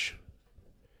language.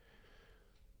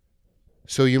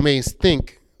 So you may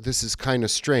think this is kind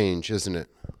of strange, isn't it?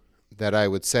 That I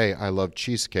would say I love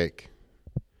cheesecake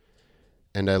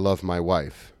and I love my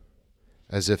wife,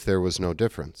 as if there was no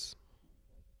difference.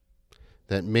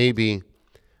 That maybe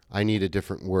I need a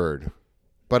different word,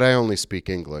 but I only speak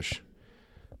English.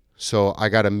 So I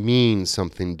got to mean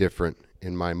something different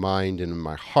in my mind and in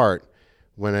my heart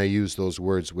when I use those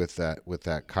words with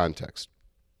that context.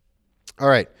 All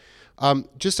right,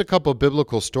 just a couple of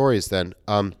biblical stories then.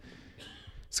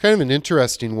 It's kind of an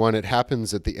interesting one. It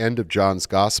happens at the end of John's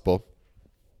Gospel,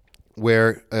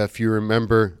 where, if you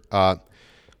remember,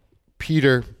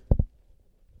 Peter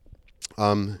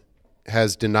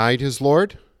has denied his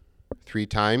Lord 3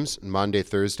 times on Maundy,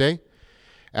 Thursday.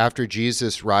 After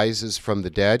Jesus rises from the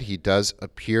dead, he does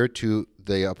appear to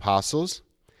the apostles,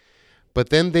 but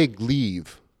then they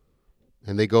leave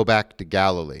and they go back to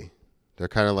Galilee. They're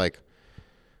kind of like,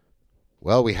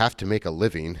 well, we have to make a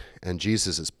living, and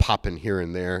Jesus is popping here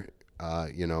and there,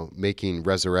 making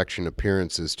resurrection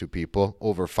appearances to people.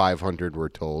 Over 500, we're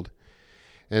told.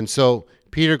 And so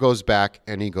Peter goes back,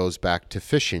 and he goes back to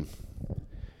fishing.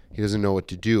 He doesn't know what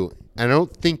to do. And I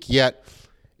don't think yet,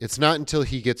 it's not until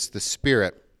he gets the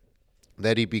Spirit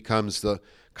that he becomes the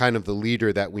kind of the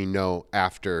leader that we know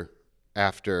after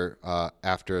the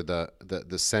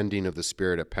sending of the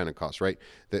Spirit at Pentecost, right?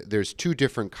 There's 2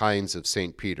 different kinds of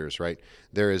St. Peter's, right?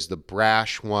 There is the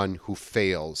brash one who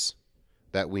fails,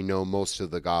 that we know most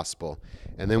of the gospel.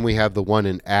 And then we have the one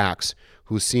in Acts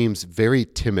who seems very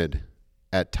timid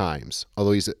at times.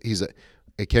 Although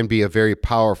it can be a very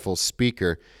powerful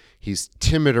speaker, he's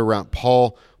timid around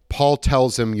Paul. Paul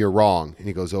tells him, you're wrong. And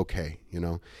he goes, okay,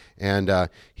 And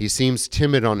he seems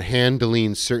timid on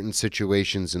handling certain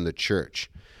situations in the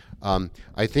church.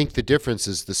 I think the difference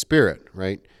is the Spirit,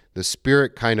 right? The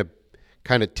Spirit kind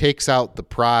of takes out the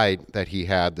pride that he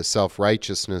had, the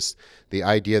self-righteousness, the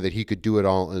idea that he could do it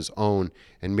all on his own,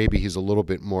 and maybe he's a little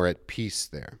bit more at peace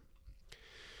there.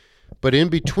 But in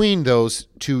between those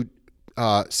 2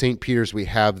 St. Peter's, we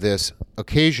have this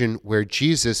occasion where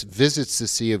Jesus visits the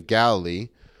Sea of Galilee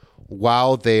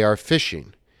while they are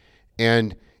fishing.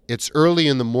 And it's early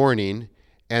in the morning,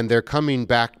 and they're coming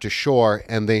back to shore,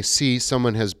 and they see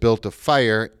someone has built a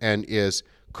fire and is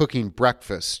cooking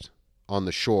breakfast on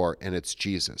the shore, and it's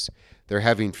Jesus. They're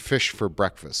having fish for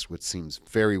breakfast, which seems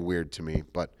very weird to me,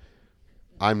 but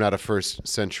I'm not a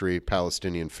first-century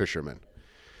Palestinian fisherman.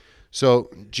 So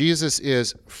Jesus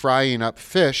is frying up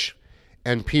fish,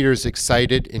 and Peter's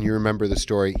excited, and you remember the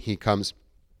story. He comes,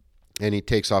 and he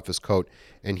takes off his coat,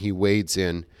 and he wades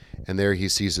in, and there he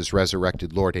sees his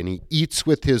resurrected Lord, and he eats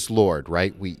with his Lord,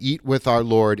 right? We eat with our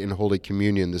Lord in Holy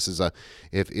Communion. This is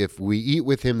if we eat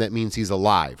with him, that means he's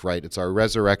alive, right? It's our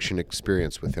resurrection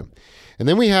experience with him. And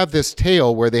then we have this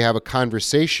tale where they have a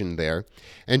conversation there,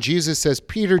 and Jesus says,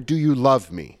 Peter, do you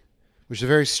love me? Which is a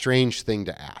very strange thing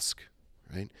to ask,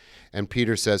 right? And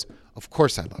Peter says, of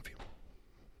course I love you.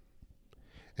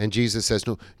 And Jesus says,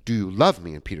 no, do you love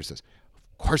me? And Peter says,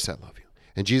 of course I love you.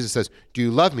 And Jesus says, do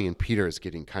you love me? And Peter is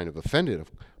getting kind of offended.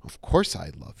 Of course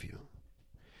I love you.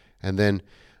 And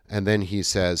then he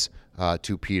says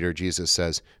to Peter, Jesus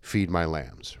says, feed my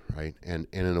lambs, right? And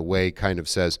in a way kind of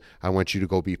says, I want you to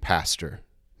go be pastor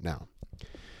now.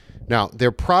 Now,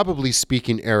 they're probably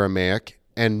speaking Aramaic,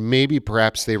 and maybe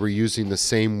perhaps they were using the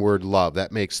same word love.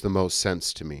 That makes the most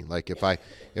sense to me. Like if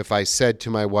I said to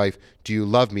my wife, "Do you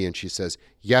love me?" and she says,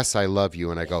 "Yes, I love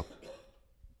you." And I go,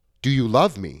 "Do you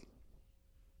love me?"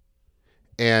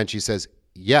 And she says,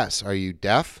 "Yes, are you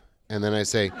deaf?" And then I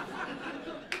say,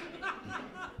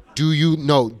 do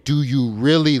you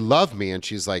really love me? And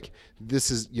she's like,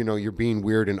 this is, you're being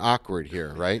weird and awkward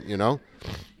here, right?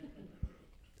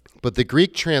 But the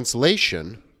Greek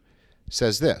translation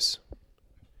says this.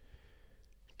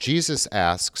 Jesus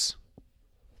asks,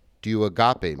 "Do you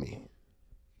agape me?"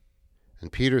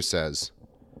 And Peter says,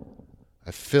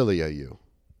 "I philia you."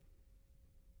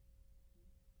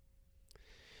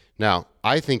 Now,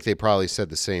 I think they probably said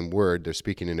the same word. They're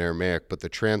speaking in Aramaic, but the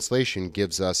translation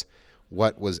gives us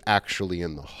what was actually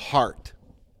in the heart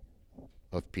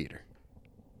of Peter.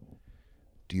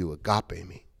 Do you agape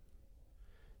me?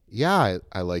 Yeah,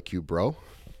 I like you, bro.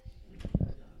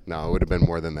 No, it would have been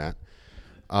more than that.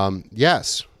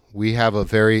 Yes, we have a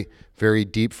very, very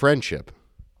deep friendship.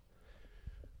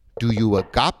 Do you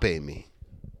agape me?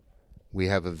 We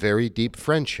have a very deep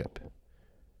friendship.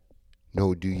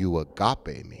 No, do you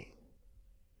agape me?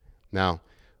 Now,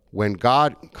 when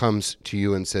God comes to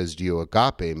you and says, "Do you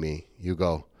agape me?" you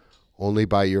go, "Only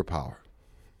by your power."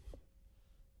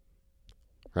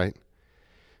 Right?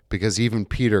 Because even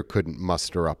Peter couldn't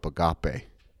muster up agape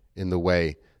in the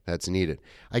way that's needed.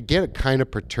 I get kind of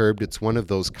perturbed. It's one of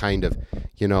those kind of,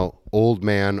 old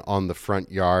man on the front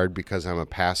yard because I'm a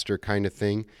pastor kind of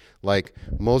thing. Like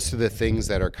most of the things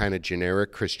that are kind of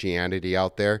generic Christianity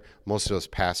out there, most of those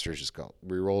pastors just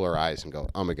we roll our eyes and go,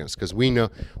 "Oh my goodness," because we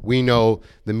know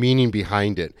the meaning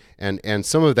behind it. And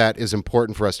some of that is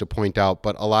important for us to point out,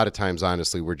 but a lot of times,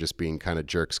 honestly, we're just being kind of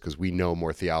jerks because we know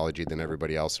more theology than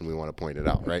everybody else and we want to point it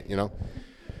out, right?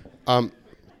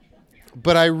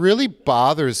 But it really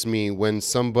bothers me when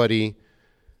somebody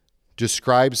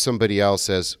describes somebody else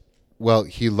as, well,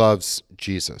 he loves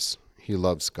Jesus. He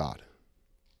loves God.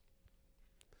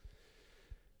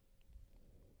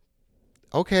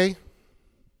 Okay.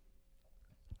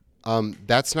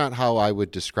 That's not how I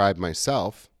would describe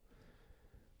myself.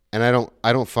 And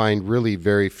I don't find really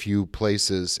very few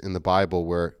places in the Bible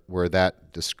where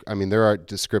that, there are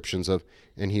descriptions of,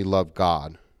 and he loved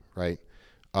God, right?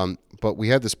 But we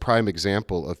have this prime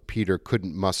example of Peter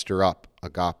couldn't muster up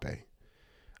agape.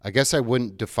 I guess I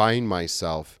wouldn't define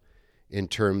myself in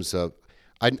terms of,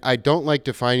 I don't like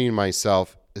defining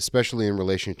myself, especially in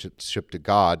relationship to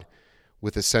God,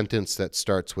 with a sentence that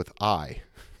starts with I.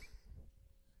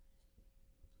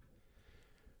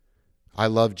 I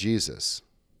love Jesus.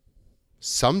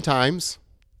 Sometimes.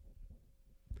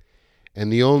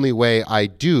 And the only way I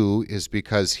do is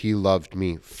because he loved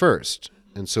me first.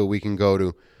 And so we can go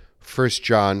to 1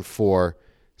 John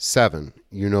 4:7.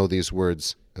 You know these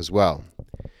words as well.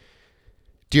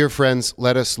 Dear friends,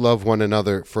 let us love one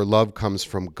another, for love comes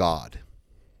from God.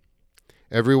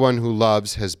 Everyone who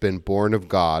loves has been born of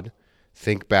God.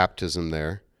 Think baptism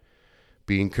there.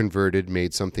 Being converted,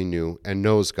 made something new, and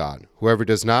knows God. Whoever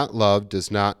does not love does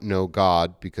not know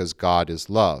God, because God is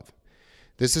love.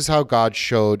 This is how God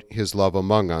showed his love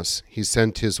among us. He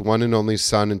sent his one and only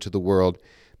Son into the world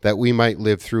that we might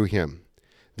live through him.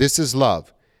 This is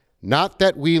love, not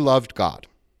that we loved God,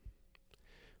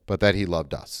 but that he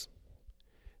loved us,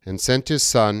 and sent his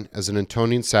Son as an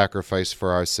atoning sacrifice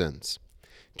for our sins.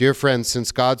 Dear friends,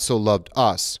 since God so loved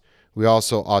us, we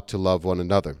also ought to love one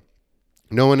another.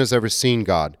 No one has ever seen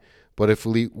God, but if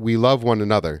we love one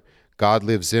another, God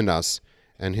lives in us,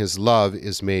 and his love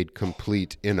is made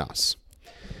complete in us.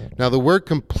 Now, the word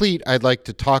complete, I'd like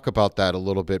to talk about that a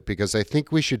little bit, because I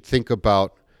think we should think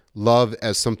about love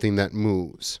as something that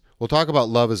moves. We'll talk about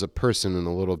love as a person in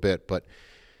a little bit, but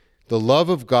the love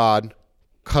of God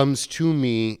comes to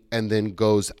me and then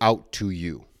goes out to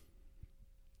you.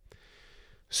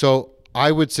 So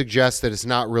I would suggest that it's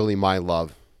not really my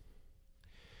love.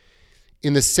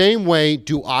 In the same way,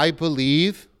 do I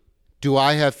believe? Do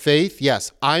I have faith?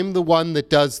 Yes, I'm the one that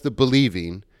does the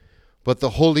believing, but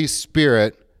the Holy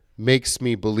Spirit makes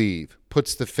me believe,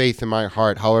 puts the faith in my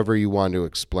heart, however you want to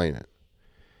explain it.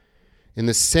 In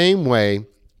the same way,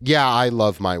 yeah, I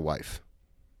love my wife,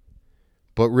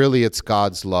 but really it's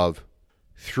God's love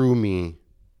through me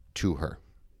to her.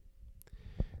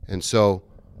 And so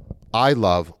I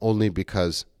love only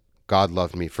because God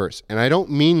loved me first. And I don't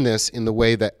mean this in the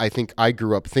way that I think I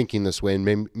grew up thinking this way, and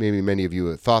maybe many of you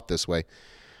have thought this way.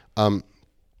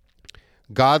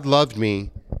 God loved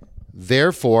me,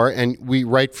 therefore, and we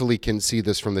rightfully can see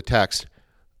this from the text,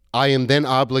 I am then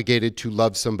obligated to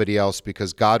love somebody else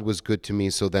because God was good to me,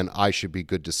 so then I should be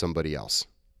good to somebody else.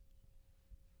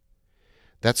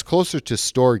 That's closer to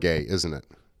storge, isn't it?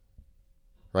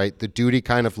 Right? The duty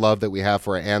kind of love that we have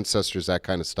for our ancestors, that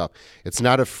kind of stuff. It's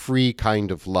not a free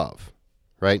kind of love,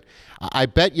 right? I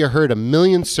bet you heard a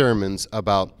million sermons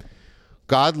about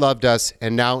God loved us,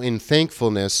 and now in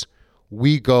thankfulness,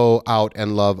 we go out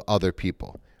and love other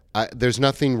people. There's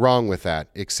nothing wrong with that,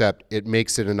 except it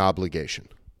makes it an obligation.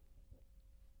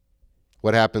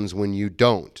 What happens when you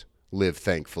don't live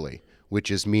thankfully, which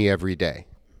is me every day?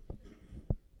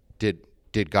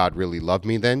 Did God really love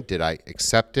me then? Did I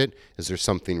accept it? Is there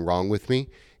something wrong with me?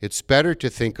 It's better to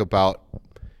think about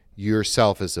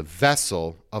yourself as a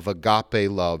vessel of agape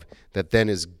love that then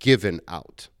is given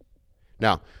out.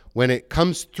 Now, when it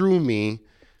comes through me,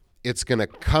 it's going to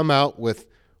come out with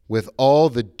all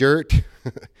the dirt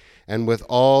and with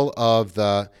all of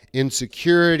the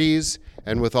insecurities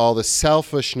and with all the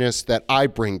selfishness that I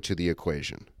bring to the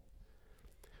equation.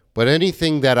 But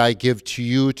anything that I give to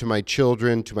you, to my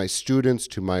children, to my students,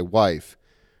 to my wife,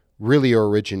 really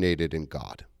originated in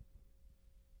God.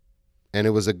 And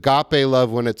it was agape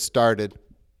love when it started,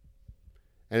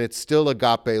 and it's still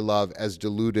agape love as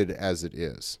diluted as it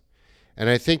is. And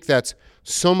I think that's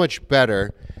so much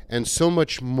better and so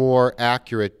much more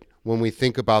accurate when we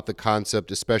think about the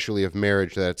concept, especially of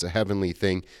marriage, that it's a heavenly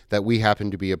thing that we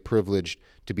happen to be privileged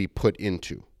to be put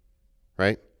into,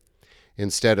 right?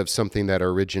 Instead of something that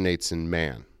originates in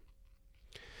man.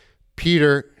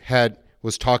 Peter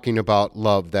was talking about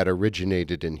love that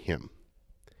originated in him.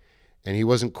 And he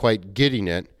wasn't quite getting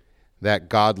it that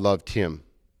God loved him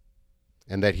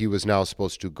and that he was now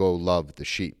supposed to go love the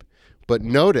sheep. But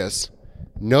notice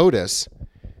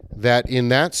that in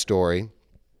that story,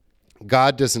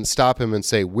 God doesn't stop him and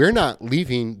say, we're not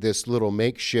leaving this little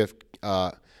makeshift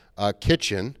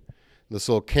kitchen, this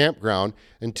little campground,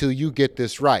 until you get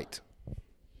this right.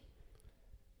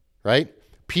 Right?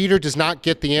 Peter does not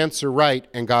get the answer right,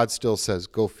 and God still says,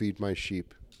 go feed my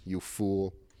sheep, you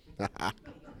fool.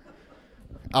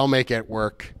 I'll make it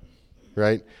work.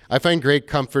 Right? I find great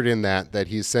comfort in that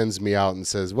he sends me out and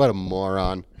says, what a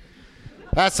moron.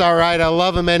 That's all right, I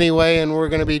love him anyway, and we're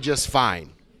going to be just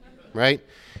fine. Right?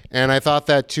 And I thought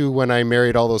that too when I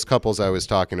married all those couples I was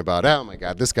talking about. Oh my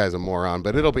God, this guy's a moron,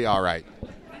 but it'll be all right.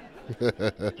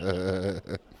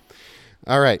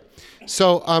 All right.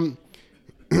 So,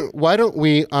 why don't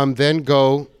we then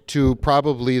go to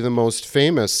probably the most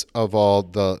famous of all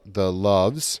the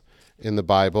loves in the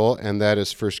Bible, and that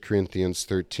is 1 Corinthians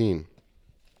 13.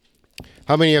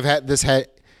 How many have had this?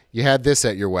 You had this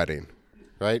at your wedding,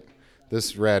 right?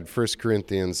 This read 1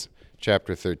 Corinthians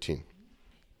chapter 13.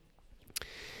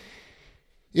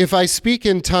 If I speak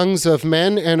in tongues of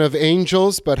men and of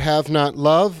angels, but have not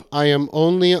love, I am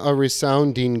only a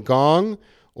resounding gong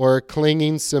or a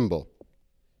clanging cymbal.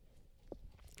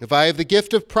 If I have the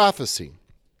gift of prophecy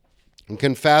and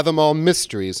can fathom all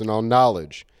mysteries and all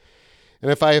knowledge, and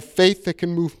if I have faith that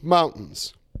can move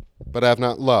mountains, but have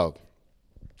not love,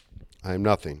 I am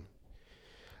nothing.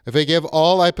 If I give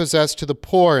all I possess to the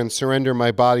poor and surrender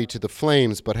my body to the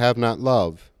flames, but have not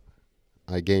love,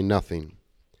 I gain nothing.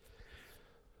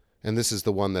 And this is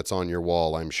the one that's on your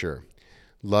wall, I'm sure.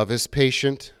 Love is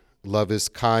patient. Love is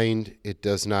kind. It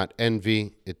does not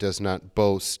envy. It does not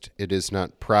boast. It is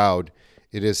not proud.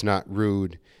 It is not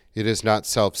rude. It is not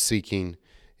self-seeking.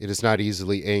 It is not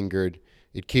easily angered.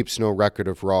 It keeps no record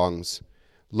of wrongs.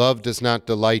 Love does not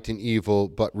delight in evil,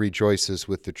 but rejoices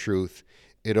with the truth.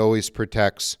 It always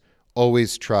protects,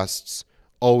 always trusts,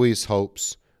 always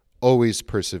hopes, always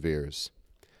perseveres.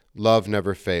 Love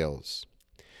never fails.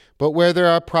 But where there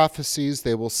are prophecies,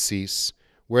 they will cease.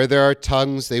 Where there are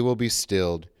tongues, they will be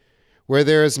stilled. Where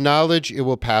there is knowledge, it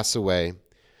will pass away.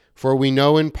 For we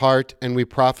know in part, and we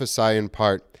prophesy in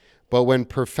part. But when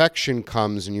perfection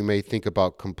comes, and you may think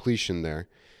about completion there,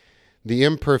 the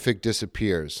imperfect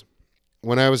disappears.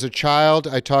 When I was a child,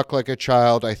 I talked like a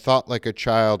child, I thought like a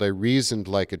child, I reasoned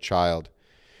like a child.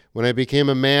 When I became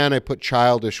a man, I put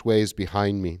childish ways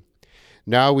behind me.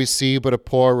 Now we see but a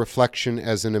poor reflection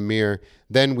as in a mirror,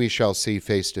 then we shall see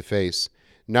face to face.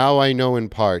 Now I know in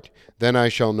part, then I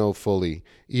shall know fully,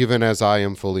 even as I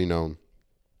am fully known.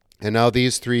 And now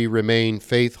these three remain,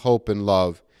 faith, hope, and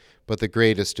love, but the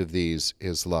greatest of these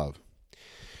is love.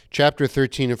 Chapter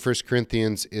 13 of 1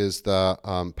 Corinthians is the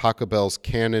Pachelbel's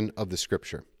canon of the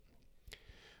Scripture.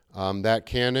 That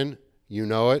canon, you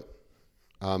know it.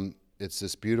 It's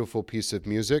this beautiful piece of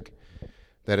music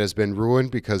that has been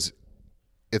ruined because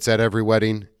it's at every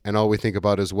wedding, and all we think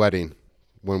about is wedding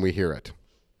when we hear it.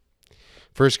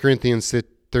 1 Corinthians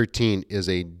 13 is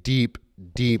a deep,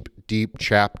 deep, deep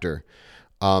chapter,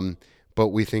 but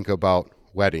we think about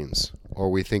weddings, or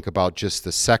we think about just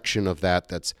the section of that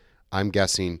that's, I'm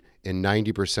guessing, in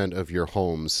 90% of your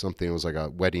homes. Something was like a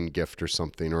wedding gift or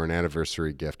something, or an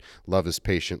anniversary gift. Love is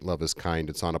patient, love is kind.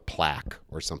 It's on a plaque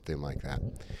or something like that.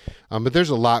 But there's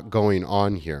a lot going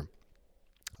on here.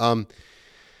 And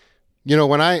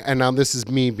now this is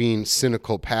me being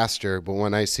cynical pastor, but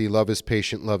when I see love is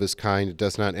patient, love is kind, it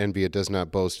does not envy, it does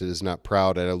not boast, it is not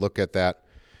proud, and I look at that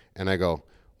and I go,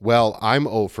 well, I'm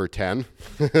 0 for 10.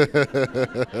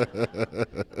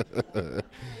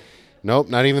 Nope,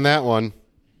 not even that one.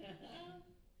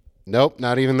 Nope,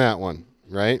 not even that one,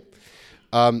 right?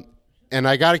 And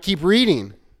I got to keep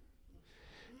reading.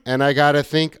 And I got to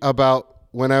think about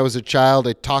when I was a child,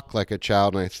 I talked like a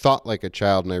child, and I thought like a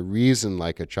child, and I reasoned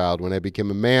like a child. When I became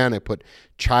a man, I put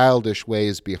childish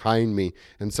ways behind me,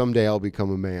 and someday I'll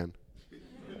become a man.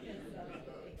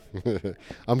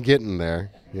 I'm getting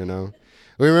there,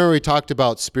 Remember we talked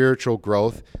about spiritual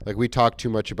growth? Like we talk too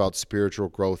much about spiritual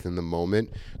growth in the moment.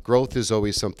 Growth is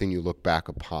always something you look back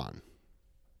upon,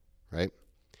 right?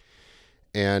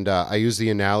 And I use the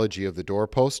analogy of the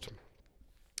doorpost.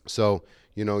 So,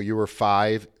 you were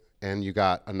 5 and you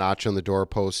got a notch on the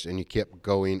doorpost and you kept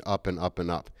going up and up and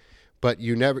up. But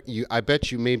I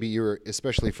bet you maybe you were,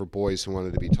 especially for boys who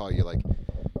wanted to be tall, you're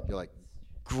like,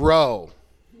 grow.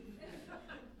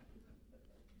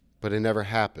 But it never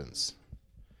happens.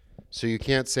 So you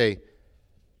can't say,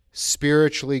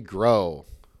 spiritually grow.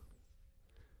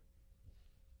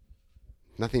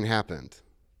 Nothing happened.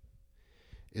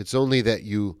 It's only that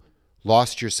you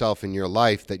lost yourself in your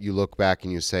life that you look back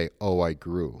and you say, oh, I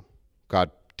grew.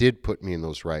 God did put me in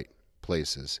those right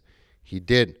places. He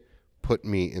did put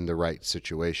me in the right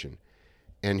situation.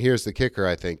 And here's the kicker,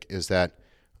 I think, is that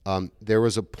there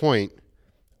was a point,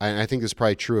 and I think this is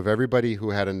probably true of everybody who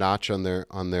had a notch on their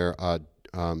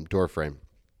door frame,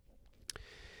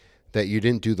 that you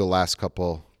didn't do the last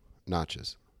couple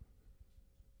notches.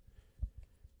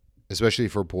 Especially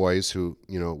for boys who,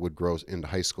 would grow into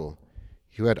high school.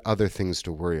 You had other things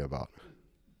to worry about.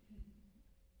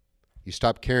 You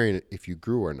stopped caring if you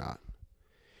grew or not.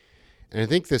 And I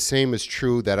think the same is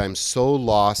true, that I'm so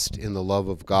lost in the love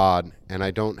of God and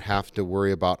I don't have to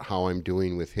worry about how I'm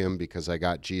doing with him because I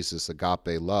got Jesus'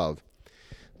 agape love,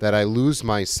 that I lose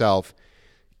myself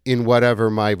in whatever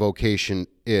my vocation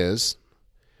is.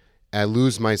 I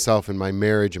lose myself in my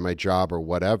marriage and my job or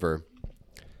whatever.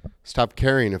 Stop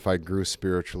caring if I grew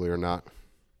spiritually or not.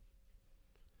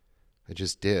 I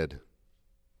just did.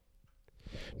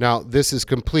 Now, this is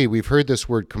complete. We've heard this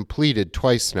word completed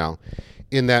twice now.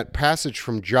 In that passage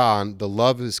from John, the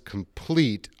love is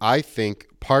complete. I think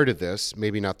part of this,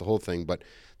 maybe not the whole thing, but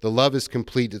the love is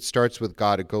complete. It starts with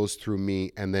God, it goes through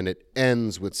me, and then it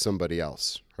ends with somebody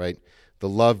else, right? The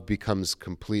love becomes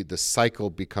complete. The cycle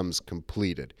becomes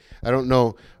completed. I don't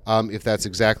know if that's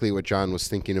exactly what John was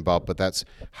thinking about, but that's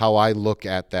how I look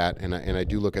at that, and I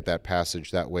do look at that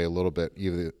passage that way a little bit,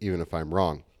 even if I'm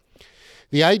wrong.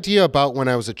 The idea about when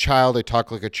I was a child, I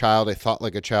talked like a child, I thought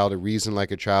like a child, I reasoned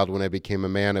like a child. When I became a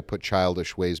man, I put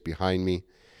childish ways behind me.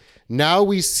 Now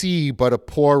we see but a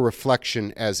poor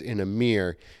reflection as in a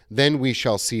mirror. Then we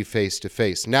shall see face to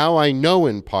face. Now I know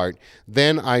in part,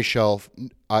 then I shall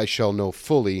know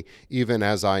fully, even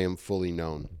as I am fully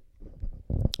known.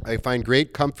 I find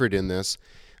great comfort in this,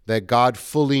 that God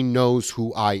fully knows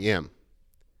who I am.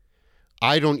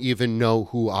 I don't even know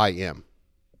who I am.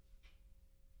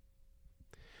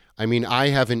 I mean, I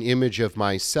have an image of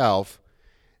myself,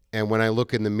 and when I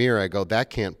look in the mirror, I go, that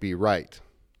can't be right.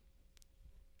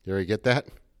 You ever get that?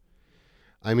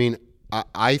 I mean,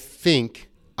 I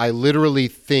literally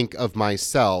think of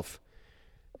myself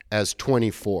as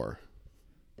 24,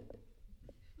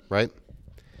 right?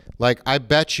 Like, I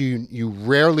bet you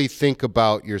rarely think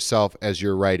about yourself as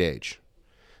your right age.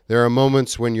 There are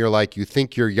moments when you're like, you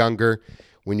think you're younger.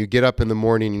 When you get up in the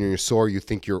morning and you're sore, you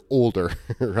think you're older,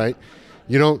 right?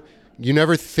 You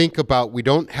never think about, we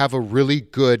don't have a really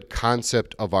good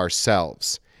concept of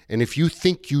ourselves. And if you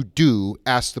think you do,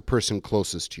 ask the person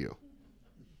closest to you,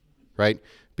 right?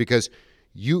 Because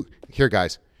here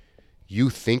guys, you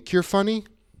think you're funny?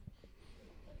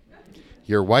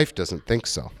 Your wife doesn't think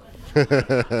so.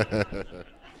 That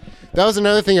was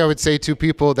another thing I would say to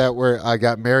people that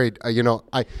got married.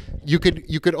 You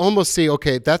could almost say,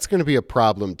 okay, that's going to be a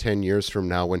problem 10 years from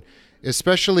now, when,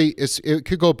 especially, it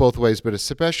could go both ways, but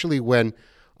especially when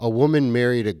a woman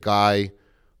married a guy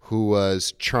who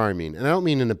was charming, and I don't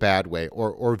mean in a bad way,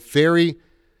 or very,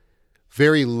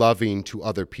 very loving to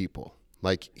other people.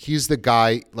 Like, he's the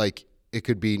guy, like, it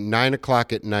could be 9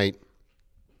 o'clock at night,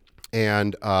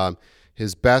 and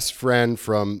his best friend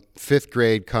from 5th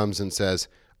grade comes and says,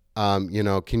 can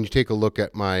you take a look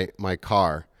at my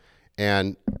car?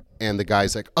 And the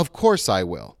guy's like, of course I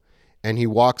will. and he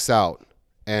walks out,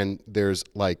 and there's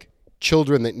like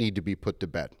children that need to be put to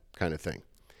bed kind of thing.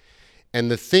 And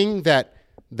the thing that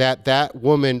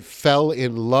woman fell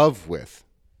in love with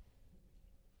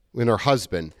in her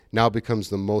husband now becomes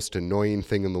the most annoying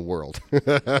thing in the world.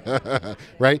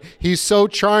 Right? He's so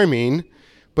charming,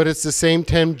 but it's the same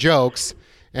 10 jokes,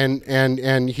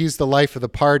 and he's the life of the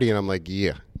party, and I'm like,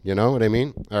 yeah, you know what I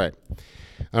mean? All right.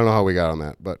 I don't know how we got on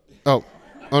that, but oh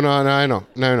no, I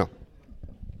know.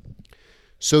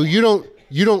 So you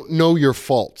don't know your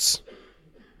faults,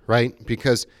 right?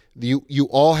 Because you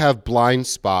all have blind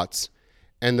spots,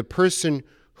 and the person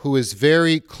who is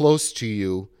very close to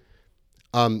you,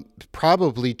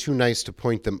 probably too nice to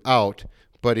point them out,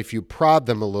 but if you prod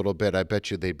them a little bit, I bet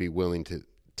you they'd be willing to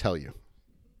tell you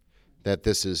that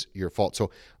this is your fault. So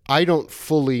I don't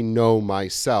fully know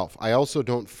myself. I also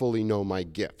don't fully know my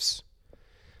gifts.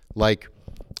 Like,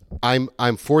 I'm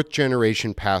fourth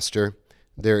generation pastor.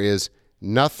 There is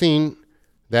nothing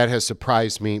that has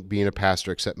surprised me being a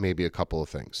pastor except maybe a couple of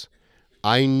things.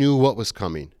 I knew what was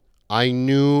coming. I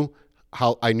knew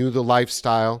the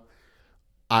lifestyle.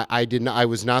 I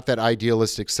was not that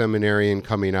idealistic seminarian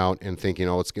coming out and thinking,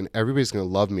 everybody's gonna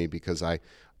love me because I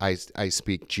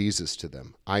speak Jesus to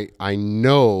them. I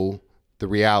know the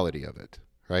reality of it,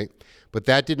 right? But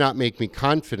that did not make me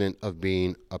confident of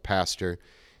being a pastor.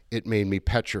 It made me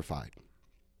petrified.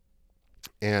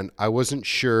 And I wasn't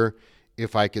sure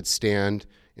if I could stand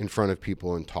in front of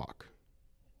people and talk,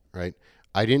 right?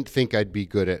 I didn't think I'd be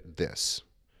good at this.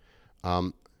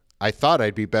 I thought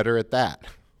I'd be better at that.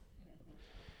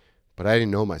 But I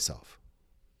didn't know myself.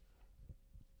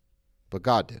 But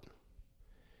God did.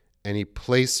 And he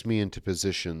placed me into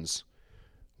positions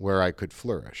where I could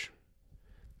flourish.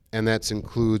 And that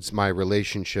includes my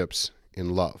relationships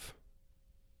in love,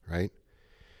 right?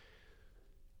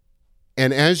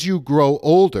 And as you grow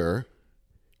older,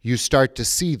 you start to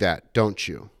see that, don't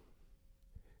you?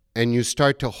 And you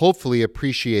start to hopefully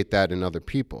appreciate that in other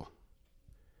people.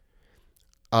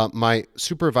 My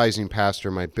supervising pastor,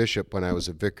 my bishop, when I was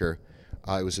a vicar,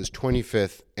 it was his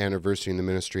 25th anniversary in the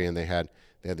ministry, and they had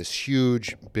this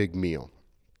huge, big meal.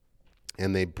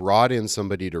 And they brought in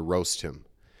somebody to roast him.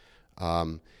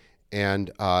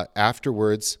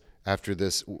 Afterwards, after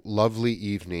this lovely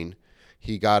evening,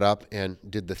 he got up and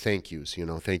did the thank yous.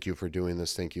 Thank you for doing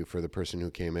this. Thank you for the person who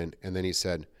came in. And then he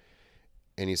said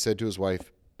to his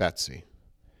wife, Betsy,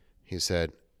 he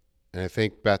said, and I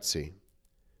thank Betsy.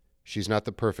 She's not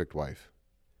the perfect wife,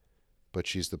 but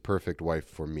she's the perfect wife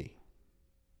for me,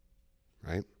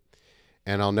 right?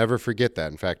 And I'll never forget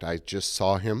that. In fact, I just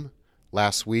saw him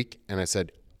last week, and I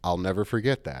said, I'll never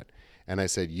forget that. And I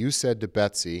said, you said to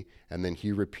Betsy, and then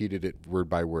he repeated it word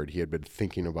by word. He had been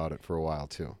thinking about it for a while,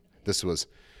 too. This was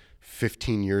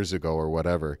 15 years ago or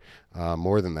whatever,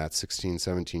 more than that, 16,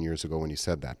 17 years ago when he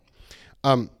said that.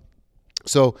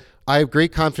 So I have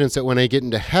great confidence that when I get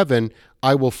into heaven,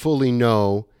 I will fully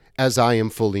know as I am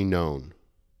fully known.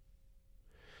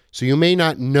 So you may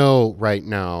not know right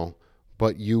now,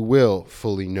 but you will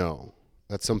fully know.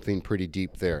 That's something pretty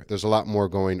deep there. There's a lot more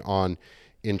going on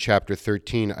in chapter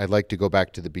 13. I'd like to go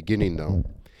back to the beginning, though.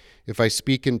 If I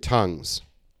speak in tongues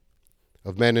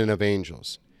of men and of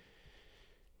angels,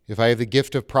 if I have the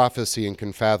gift of prophecy and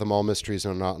can fathom all mysteries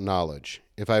and knowledge,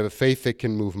 if I have a faith that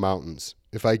can move mountains,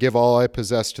 if I give all I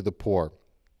possess to the poor,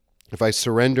 if I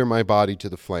surrender my body to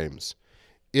the flames,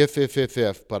 if,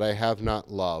 but I have not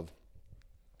love,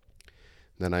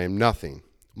 then I am nothing.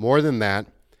 More than that,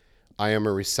 I am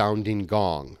a resounding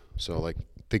gong. So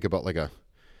think about like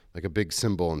a big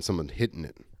cymbal and someone hitting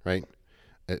it, right?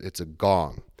 It's a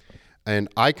gong. And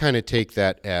I kind of take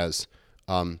that as,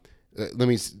 let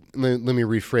me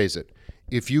rephrase it.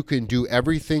 If you can do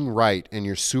everything right and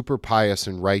you're super pious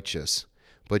and righteous,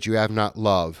 but you have not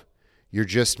love, you're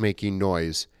just making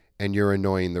noise and you're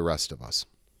annoying the rest of us.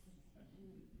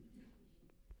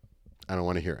 I don't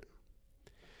want to hear it.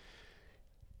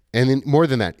 And then more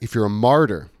than that, if you're a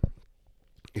martyr,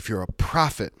 if you're a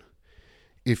prophet,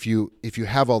 if you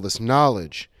have all this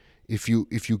knowledge, if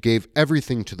you gave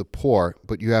everything to the poor,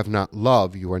 but you have not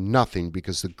love, you are nothing,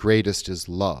 because the greatest is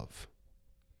love.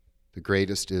 The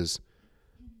greatest is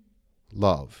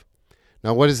love.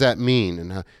 Now, what does that mean?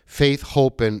 And faith,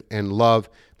 hope, and love,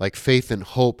 like faith and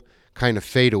hope kind of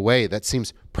fade away. That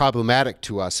seems problematic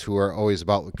to us who are always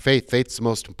about faith. Faith's the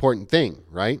most important thing,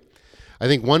 right? I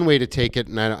think one way to take it,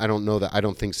 and I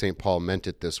don't think St. Paul meant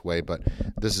it this way, but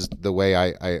this is the way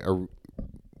I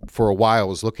for a while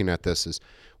was looking at this, is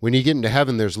when you get into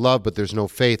heaven, there's love, but there's no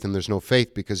faith, and there's no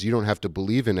faith because you don't have to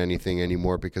believe in anything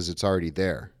anymore because it's already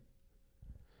there.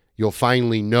 You'll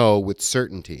finally know with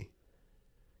certainty.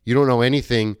 You don't know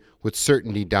anything with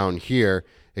certainty down here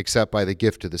except by the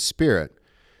gift of the Spirit.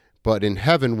 But in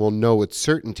heaven, we'll know with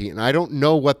certainty. And I don't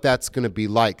know what that's going to be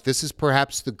like. This is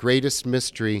perhaps the greatest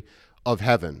mystery of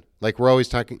heaven. Like we're always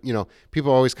talking,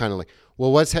 people are always kind of like,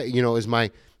 well, are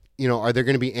there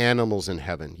going to be animals in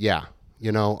heaven? Yeah.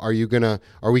 Are we going to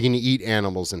eat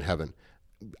animals in heaven?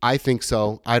 I think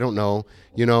so. I don't know.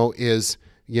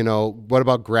 What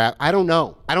about I don't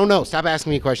know. Stop asking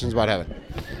me questions about heaven.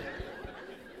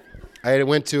 I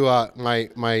went to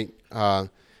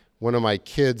one of my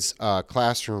kids'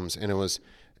 classrooms, and it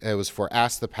was for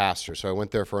Ask the Pastor. So I went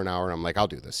there for an hour, and I'm like, I'll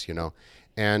do this,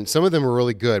 And some of them were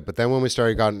really good, but then when we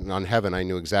started going on heaven, I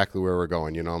knew exactly where we're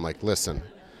going. I'm like, listen,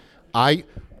 I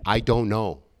don't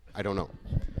know. I don't know.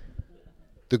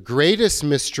 The greatest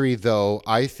mystery, though,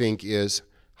 I think, is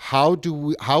how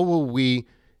will we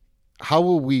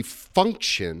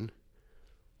function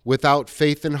without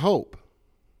faith and hope?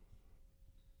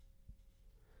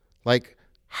 Like,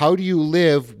 how do you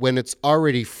live when it's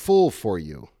already full for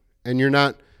you and you're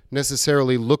not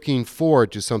necessarily looking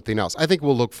forward to something else? I think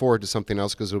we'll look forward to something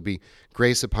else because it'll be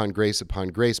grace upon grace upon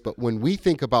grace. But when we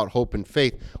think about hope and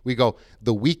faith, we go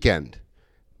the weekend,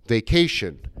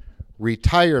 vacation,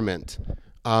 retirement,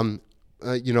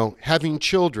 having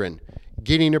children,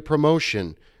 getting a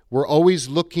promotion. We're always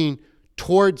looking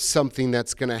towards something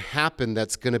that's going to happen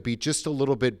that's going to be just a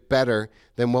little bit better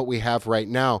than what we have right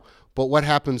now. But what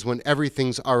happens when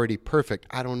everything's already perfect?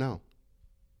 I don't know.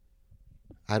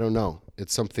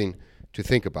 It's something to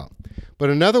think about. But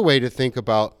another way to think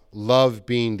about love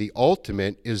being the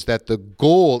ultimate is that the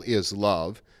goal is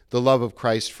love, the love of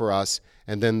Christ for us,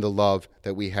 and then the love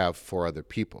that we have for other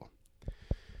people.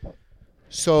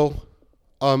 So,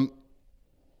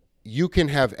 you can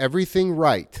have everything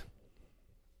right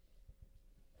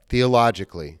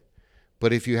theologically,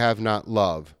 but if you have not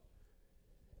love,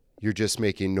 you're just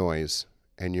making noise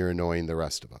and you're annoying the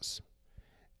rest of us.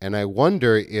 And I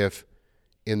wonder if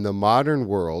in the modern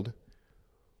world,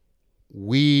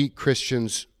 we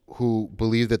Christians who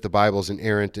believe that the Bible is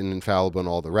inerrant and infallible and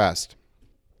all the rest,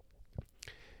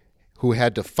 who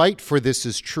had to fight for this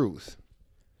as truth,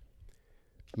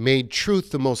 made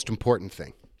truth the most important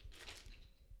thing.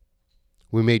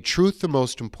 We made truth the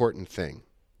most important thing,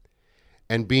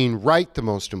 and being right the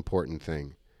most important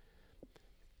thing,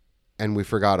 and we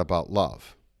forgot about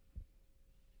love.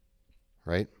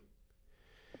 Right?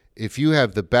 If you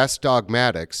have the best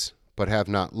dogmatics but have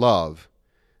not love,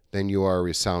 then you are a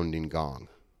resounding gong.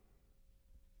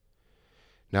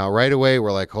 Now, right away,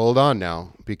 we're like, hold on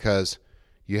now, because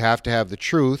you have to have the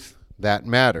truth. That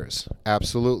matters.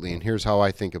 Absolutely. And here's how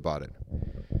I think about it.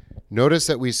 Notice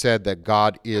that we said that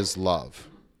God is love.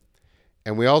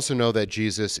 And we also know that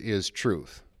Jesus is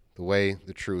truth, the way,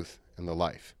 the truth, and the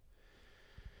life.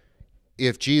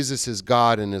 If Jesus is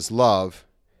God and is love,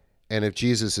 and if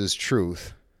Jesus is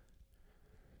truth,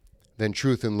 then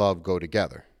truth and love go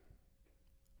together.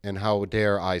 And how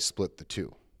dare I split the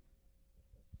two?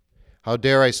 How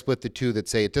dare I split the two that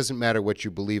say it doesn't matter what you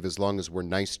believe as long as we're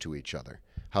nice to each other?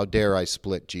 How dare I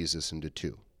split Jesus into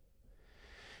two?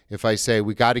 If I say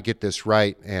we got to get this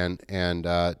right and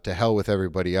to hell with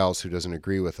everybody else who doesn't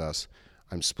agree with us,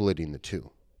 I'm splitting the two.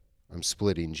 I'm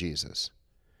splitting Jesus.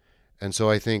 And so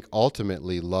I think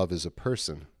ultimately love is a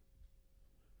person.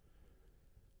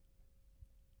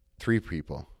 Three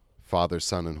people, Father,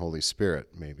 Son, and Holy Spirit,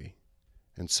 maybe.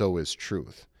 And so is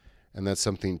truth. And that's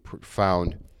something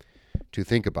profound to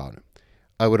think about.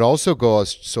 I would also go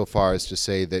so far as to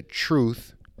say that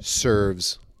truth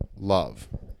serves love.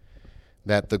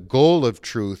 That the goal of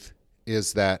truth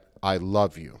is that I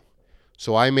love you.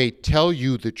 So I may tell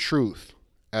you the truth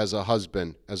as a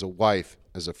husband, as a wife,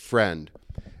 as a friend,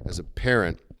 as a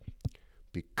parent,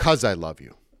 because I love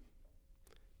you.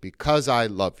 Because I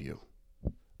love you,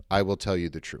 I will tell you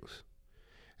the truth.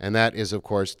 And that is, of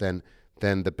course, then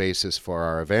the basis for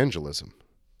our evangelism.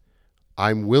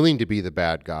 I'm willing to be the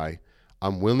bad guy.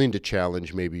 I'm willing to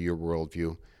challenge maybe your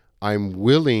worldview. I'm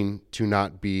willing to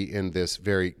not be in this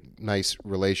very nice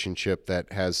relationship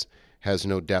that has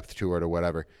no depth to it or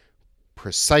whatever,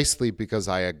 precisely because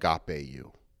I agape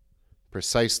you,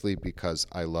 precisely because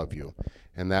I love you.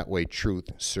 And that way truth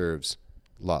serves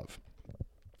love.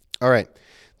 All right,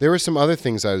 there were some other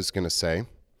things I was going to say,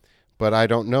 but I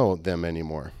don't know them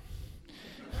anymore.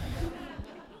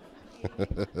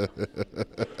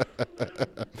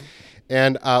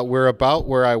 And we're about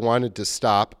where I wanted to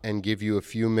stop and give you a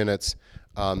few minutes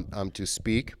to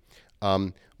speak.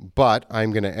 But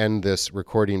I'm going to end this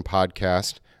recording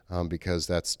podcast because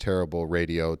that's terrible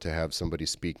radio to have somebody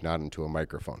speak not into a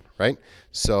microphone, right?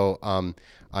 So I'm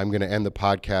going to end the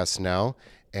podcast now.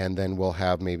 and then we'll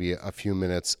have maybe a few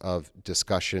minutes of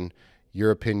discussion,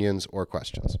 your opinions or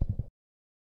questions.